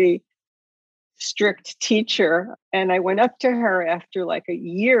very strict teacher, and I went up to her after like a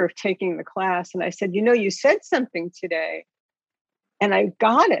year of taking the class and I said, you said something today and I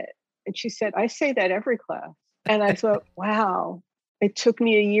got it. And she said, I say that every class. And I thought, wow, it took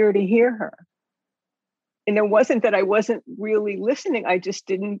me a year to hear her. And it wasn't that I wasn't really listening. I just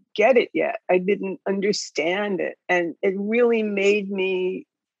didn't get it yet. I didn't understand it. And it really made me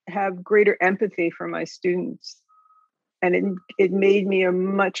have greater empathy for my students. And it made me a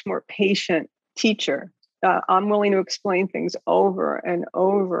much more patient teacher. I'm willing to explain things over and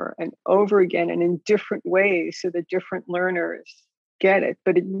over and over again and in different ways so that different learners get it.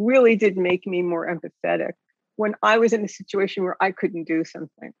 But it really did make me more empathetic when I was in a situation where I couldn't do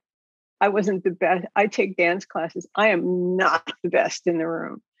something. I wasn't the best. I take dance classes. I am not the best in the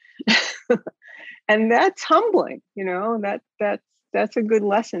room. And that's humbling, that's a good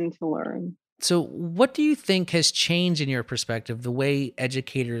lesson to learn. So what do you think has changed in your perspective, the way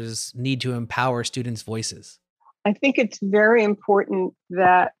educators need to empower students' voices? I think it's very important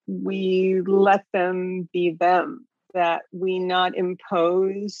that we let them be them, that we not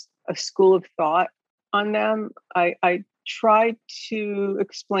impose a school of thought on them. I try to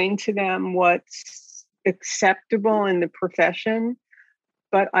explain to them what's acceptable in the profession,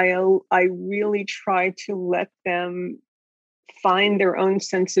 but I really try to let them find their own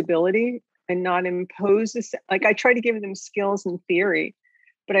sensibility and not impose this. Like I try to give them skills and theory,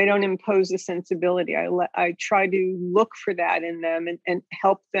 but I don't impose a sensibility. I try to look for that in them and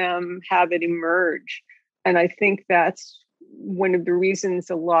help them have it emerge. And I think that's one of the reasons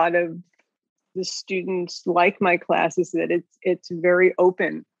a lot of the students like my class is that it's very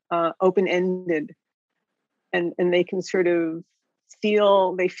open-ended, and they can sort of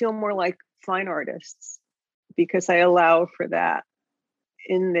feel more like fine artists because I allow for that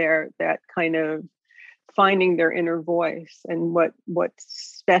in there, that kind of finding their inner voice and what's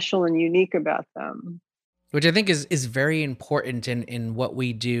special and unique about them. Which I think is very important in what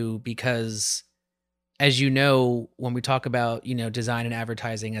we do, because as you know, when we talk about, design and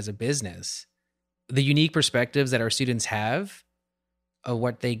advertising as a business, the unique perspectives that our students have of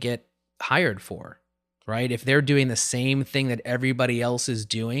what they get hired for, right? If they're doing the same thing that everybody else is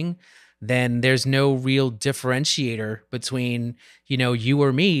doing, then there's no real differentiator between, you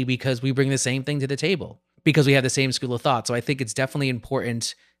or me, because we bring the same thing to the table, because we have the same school of thought. So I think it's definitely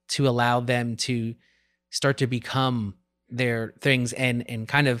important to allow them to start to become their things and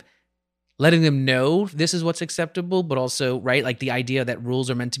kind of letting them know this is what's acceptable, but also, right, like the idea that rules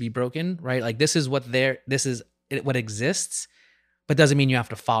are meant to be broken, right? Like this is what exists, but doesn't mean you have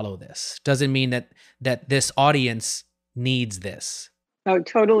to follow this. Doesn't mean that this audience needs this. I would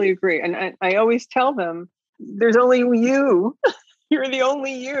totally agree. And I always tell them, there's only you. You're the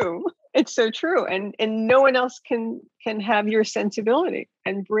only you. It's so true. And no one else can have your sensibility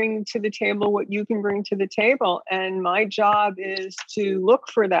and bring to the table what you can bring to the table. And my job is to look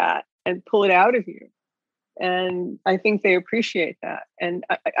for that and pull it out of you. And I think they appreciate that. And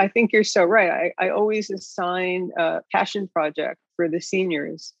I think you're so right. I always assign a passion project for the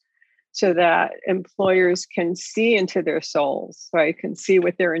seniors so that employers can see into their souls, right? Can see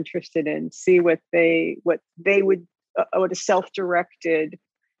what they're interested in, see what a self-directed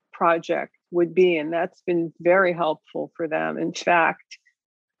project would be. And that's been very helpful for them. In fact,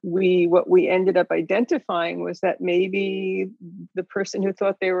 what we ended up identifying was that maybe the person who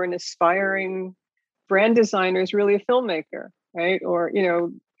thought they were an aspiring brand designer is really a filmmaker, right? Or,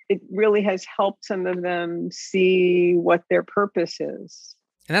 it really has helped some of them see what their purpose is.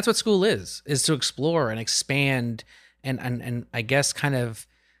 And that's what school is to explore and expand and I guess kind of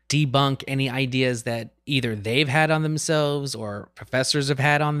debunk any ideas that either they've had on themselves or professors have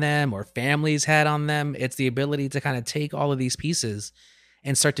had on them or families had on them. It's the ability to kind of take all of these pieces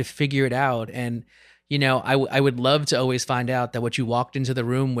and start to figure it out. And, I would love to always find out that what you walked into the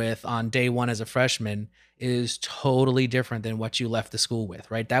room with on day one as a freshman is totally different than what you left the school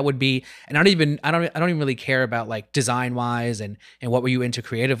with, right? That would be, and I don't even really care about like design wise and what were you into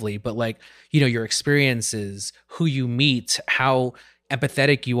creatively, but like, your experiences, who you meet, how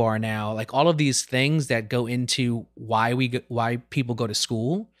empathetic you are now, like all of these things that go into why people go to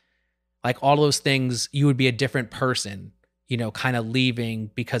school, like all those things, you would be a different person, kind of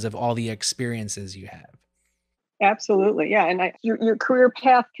leaving because of all the experiences you have. Absolutely. Yeah. And your career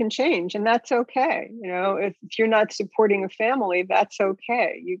path can change, and that's okay. If you're not supporting a family, that's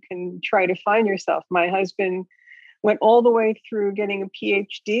okay. You can try to find yourself. My husband went all the way through getting a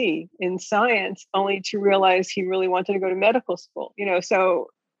PhD in science, only to realize he really wanted to go to medical school. So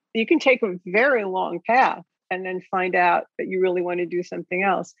you can take a very long path and then find out that you really want to do something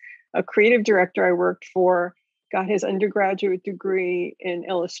else. A creative director I worked for got his undergraduate degree in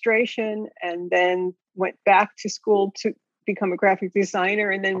illustration and then went back to school to become a graphic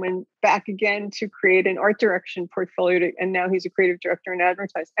designer, and then went back again to create an art direction portfolio. And now he's a creative director in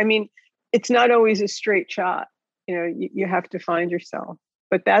advertising. I mean, it's not always a straight shot. You have to find yourself.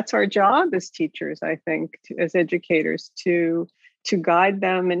 But that's our job as teachers, I think, as educators, to guide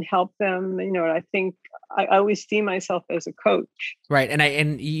them and help them. I think I always see myself as a coach. Right.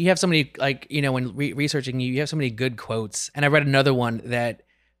 And you have so many, like, when researching you have so many good quotes. And I read another one that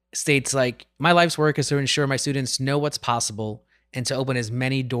states like, my life's work is to ensure my students know what's possible and to open as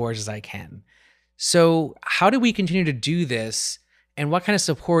many doors as I can. So how do we continue to do this, and what kind of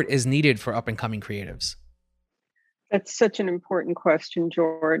support is needed for up and coming creatives? That's such an important question,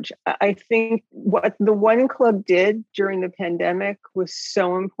 George. I think what the One Club did during the pandemic was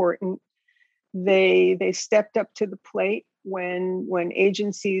so important. They stepped up to the plate when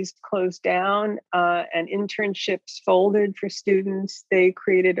agencies closed down and internships folded for students. They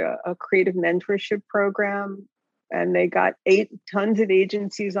created a creative mentorship program, and they got tons of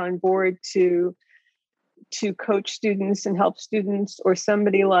agencies on board to coach students and help students. Or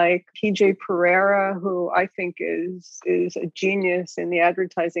somebody like PJ Pereira, who I think is a genius in the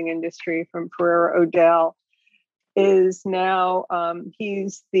advertising industry, from Pereira Odell, is now he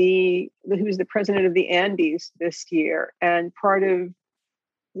was the president of the Andes this year. And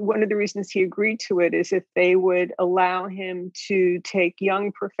one of the reasons he agreed to it is if they would allow him to take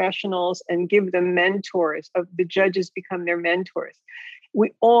young professionals and give them mentors, of the judges become their mentors.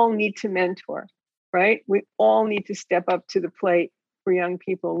 We all need to mentor, right? We all need to step up to the plate for young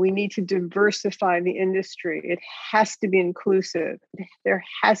people. We need to diversify the industry. It has to be inclusive. There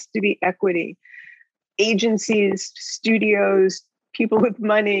has to be equity. Agencies, studios, people with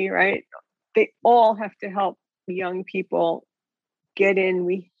money, right? They all have to help young people get in.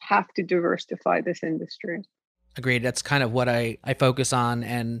 We have to diversify this industry. Agreed. That's kind of what I focus on.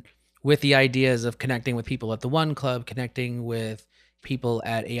 And with the ideas of connecting with people at the One Club, connecting with people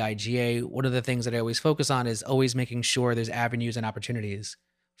at AIGA, one of the things that I always focus on is always making sure there's avenues and opportunities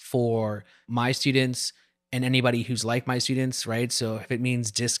for my students and anybody who's like my students, right? So if it means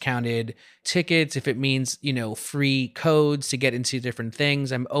discounted tickets, if it means, free codes to get into different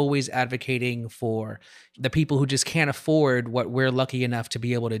things, I'm always advocating for the people who just can't afford what we're lucky enough to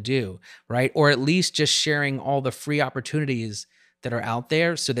be able to do, right? Or at least just sharing all the free opportunities that are out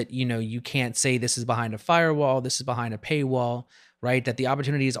there, so that, you can't say this is behind a firewall, this is behind a paywall, right? That the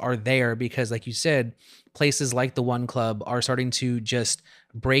opportunities are there because, like you said, places like the One Club are starting to just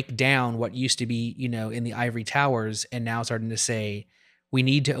break down what used to be, in the ivory towers, and now starting to say, we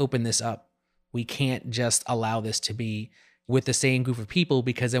need to open this up. We can't just allow this to be with the same group of people,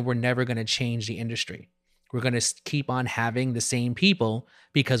 because then we're never going to change the industry. We're going to keep on having the same people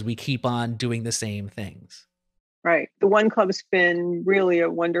because we keep on doing the same things. Right. The One Club's been really a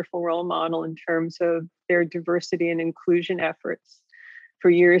wonderful role model in terms of their diversity and inclusion efforts.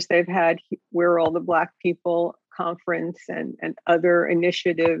 For years, they've had We're All the Black People conference and other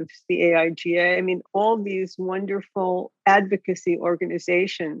initiatives, the AIGA. I mean, all these wonderful advocacy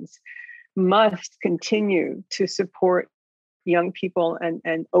organizations must continue to support young people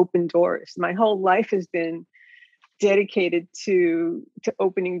and open doors. My whole life has been dedicated to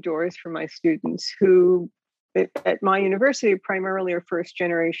opening doors for my students, who at my university primarily are first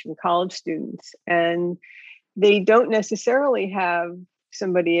generation college students, and they don't necessarily have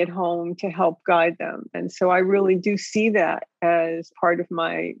somebody at home to help guide them. And so I really do see that as part of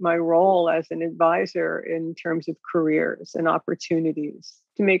my role as an advisor in terms of careers and opportunities,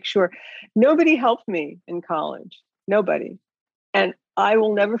 to make sure. Nobody helped me in college, nobody. And I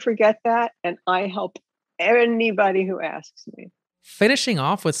will never forget that. And I help anybody who asks me. Finishing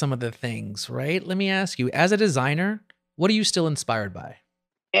off with some of the things, right? Let me ask you, as a designer, what are you still inspired by?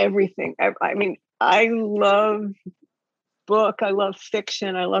 Everything. I mean, I love book. I love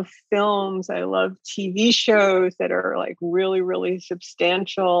fiction. I love films. I love TV shows that are like really, really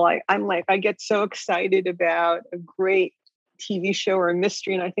substantial. I get so excited about a great TV show or a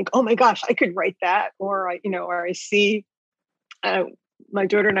mystery, and I think, oh my gosh, I could write that. Or I see my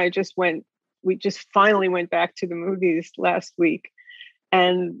daughter and I we just finally went back to the movies last week.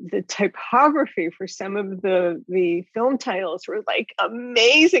 And the typography for some of the film titles were like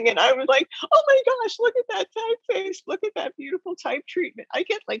amazing. And I was like, oh my gosh, look at that typeface. Look at that beautiful type treatment. I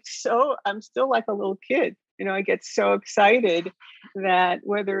get like I'm still like a little kid. I get so excited that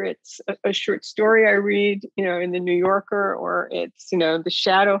whether it's a short story I read, in the New Yorker, or it's, the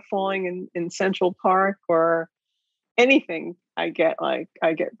shadow falling in Central Park, or anything, I get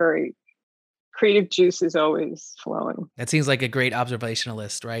very creative juice is always flowing. That seems like a great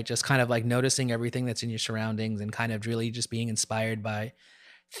observationalist, right? Just kind of like noticing everything that's in your surroundings and kind of really just being inspired by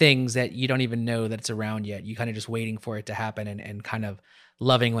things that you don't even know that it's around yet. You kind of just waiting for it to happen and kind of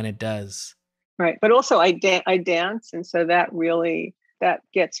loving when it does. Right. But also I dance. And so that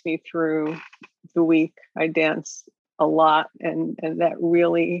gets me through the week. I dance a lot, and that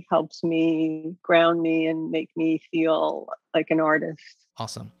really helps me ground me and make me feel like an artist.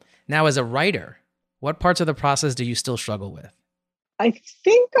 Awesome. Now, as a writer, what parts of the process do you still struggle with? I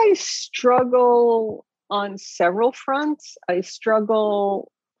think I struggle on several fronts. I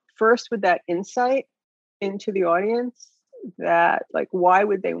struggle first with that insight into the audience, that like, why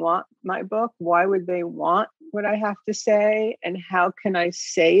would they want my book? Why would they want what I have to say? And how can I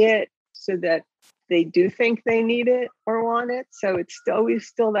say it so that they do think they need it or want it? So it's always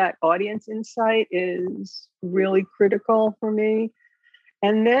still that audience insight is really critical for me.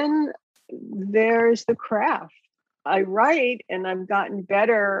 And then there's the craft. I write and I've gotten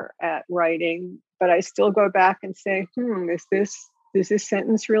better at writing, but I still go back and say, is this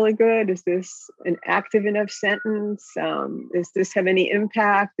sentence really good? Is this an active enough sentence? Does this have any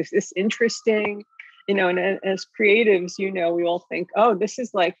impact? Is this interesting? And as creatives, we all think, oh, this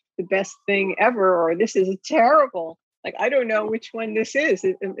is like the best thing ever, or this is terrible. Like, I don't know which one this is.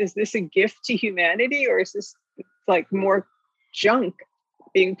 Is this a gift to humanity, or is this like more junk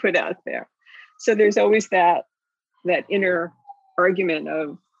being put out there? So there's always that inner argument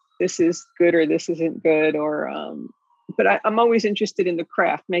of this is good or this isn't good, or but I'm always interested in the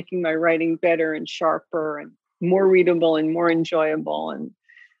craft, making my writing better and sharper and more readable and more enjoyable, and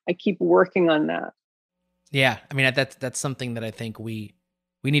I keep working on that. Yeah, I mean, that's something that I think we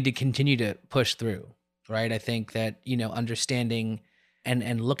need to continue to push through, right? I think that understanding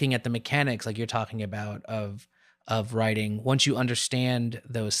and looking at the mechanics like you're talking about of writing, once you understand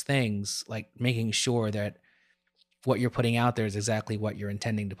those things, like making sure that what you're putting out there is exactly what you're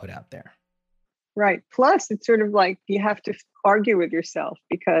intending to put out there. Right. Plus, it's sort of like you have to argue with yourself,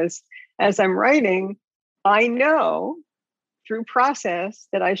 because as I'm writing, I know through process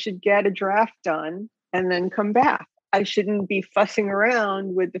that I should get a draft done and then come back. I shouldn't be fussing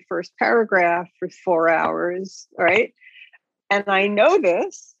around with the first paragraph for 4 hours, right? And I know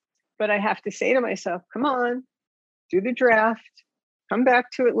this, but I have to say to myself, come on, do the draft, come back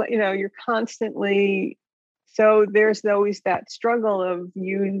to it. You're constantly, so there's always that struggle of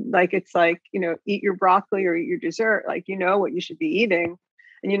it's like, eat your broccoli or eat your dessert. Like, what you should be eating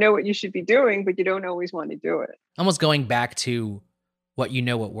and what you should be doing, but you don't always want to do it. Almost going back to what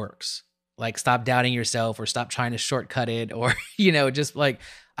works. Like, stop doubting yourself or stop trying to shortcut it, or, just like,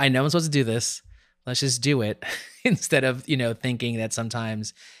 I know I'm supposed to do this. Let's just do it instead of, thinking that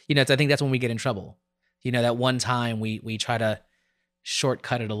sometimes, I think that's when we get in trouble. That one time we try to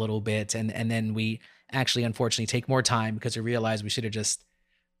shortcut it a little bit, and then we actually unfortunately take more time because we realize we should have just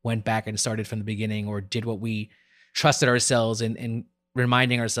went back and started from the beginning, or did what we trusted ourselves in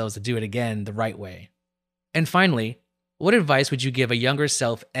reminding ourselves to do it again the right way. And finally, what advice would you give a younger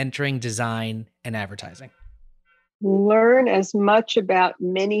self entering design and advertising? Learn as much about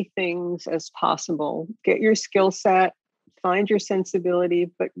many things as possible. Get your skill set, find your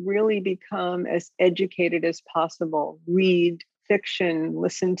sensibility, but really become as educated as possible. Read fiction,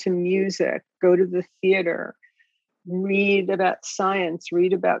 listen to music, go to the theater, read about science,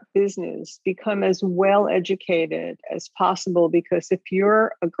 read about business, become as well educated as possible. Because if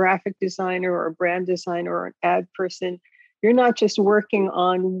you're a graphic designer or a brand designer or an ad person, you're not just working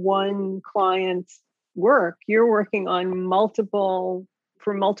on one client's work, you're working on multiple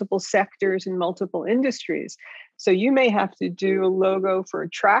sectors and multiple industries. So you may have to do a logo for a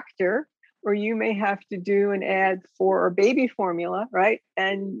tractor, or you may have to do an ad for a baby formula, right?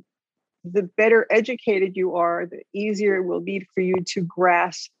 And the better educated you are, the easier it will be for you to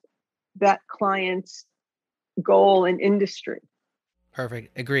grasp that client's goal and industry.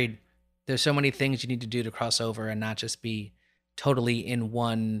 Perfect. Agreed. There's so many things you need to do to cross over and not just be totally in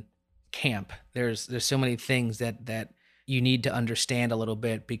one camp. There's so many things that you need to understand a little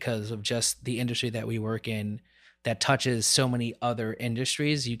bit because of just the industry that we work in, that touches so many other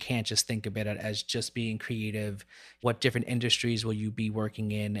industries. You can't just think about it as just being creative. What different industries will you be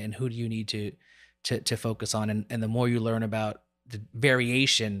working in, and who do you need to focus on? And the more you learn about the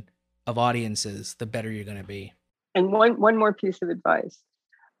variation of audiences, the better you're going to be. And one more piece of advice: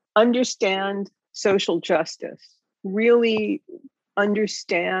 understand social justice. Really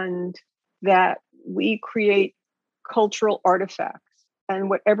understand that we create cultural artifacts, and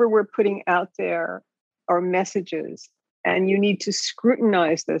whatever we're putting out there are messages, and you need to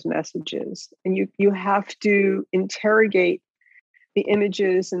scrutinize those messages, and you have to interrogate the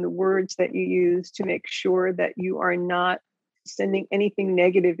images and the words that you use to make sure that you are not sending anything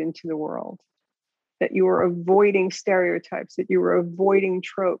negative into the world, that you are avoiding stereotypes, that you are avoiding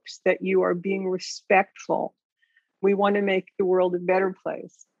tropes, that you are being respectful. We want to make the world a better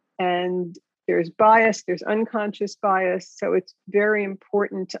place. And there's bias, there's unconscious bias. So it's very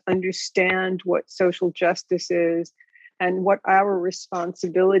important to understand what social justice is and what our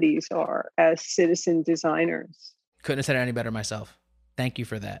responsibilities are as citizen designers. Couldn't have said it any better myself. Thank you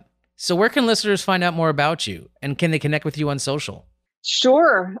for that. So where can listeners find out more about you, and can they connect with you on social?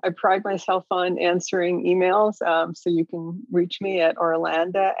 Sure. I pride myself on answering emails. So you can reach me at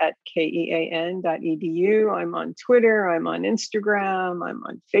orlanda@kean.edu. I'm on Twitter. I'm on Instagram. I'm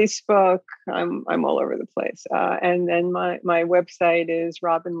on Facebook. I'm all over the place. And then my website is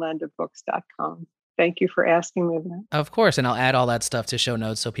robinlandabooks.com. Thank you for asking me that. Of course. And I'll add all that stuff to show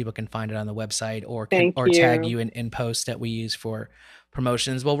notes so people can find it on the website, or tag you in posts that we use for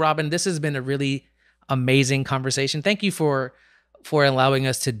promotions. Well, Robin, this has been a really amazing conversation. Thank you for allowing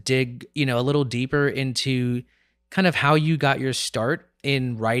us to dig, a little deeper into kind of how you got your start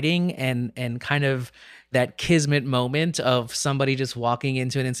in writing, and kind of that kismet moment of somebody just walking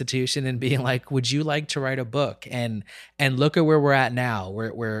into an institution and being like, would you like to write a book? And look at where we're at now.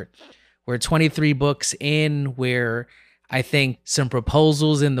 We're 23 books in, where I think some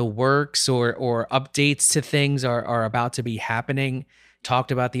proposals in the works or updates to things are about to be happening.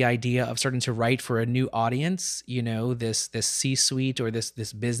 Talked about the idea of starting to write for a new audience, this C-suite or this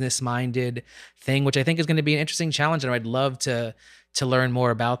business-minded thing, which I think is going to be an interesting challenge. And I'd love to learn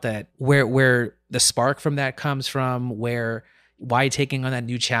more about that, where the spark from that comes from, why taking on that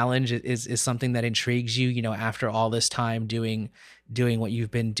new challenge is something that intrigues you, after all this time doing what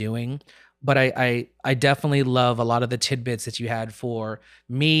you've been doing. But I definitely love a lot of the tidbits that you had for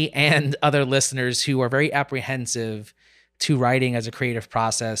me and other listeners who are very apprehensive to writing as a creative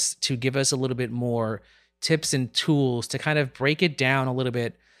process, to give us a little bit more tips and tools to kind of break it down a little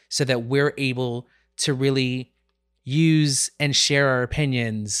bit so that we're able to really use and share our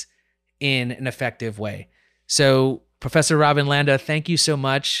opinions in an effective way. So, Professor Robin Landa, thank you so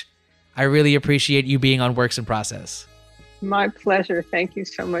much. I really appreciate you being on Works in Process. My pleasure. Thank you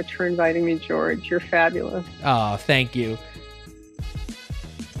so much for inviting me, George. You're fabulous. Oh, thank you.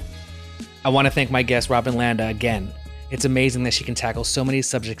 I want to thank my guest, Robin Landa, again. It's amazing that she can tackle so many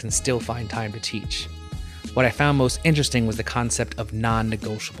subjects and still find time to teach. What I found most interesting was the concept of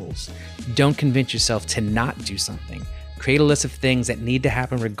non-negotiables. Don't convince yourself to not do something. Create a list of things that need to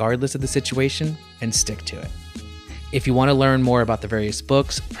happen regardless of the situation, and stick to it. If you want to learn more about the various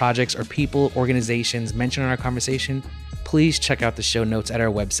books, projects, or people, organizations mentioned in our conversation, please check out the show notes at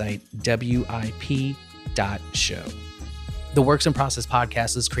our website, wip.show. The Works in Process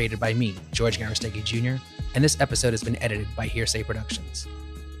podcast is created by me, George Garristegui Jr., and this episode has been edited by Hearsay Productions.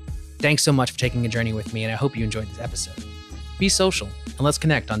 Thanks so much for taking a journey with me, and I hope you enjoyed this episode. Be social, and let's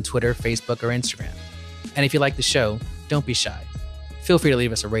connect on Twitter, Facebook, or Instagram. And if you like the show, don't be shy. Feel free to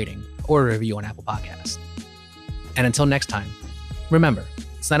leave us a rating or a review on Apple Podcasts. And until next time, remember,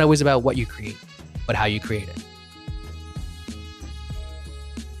 it's not always about what you create, but how you create it.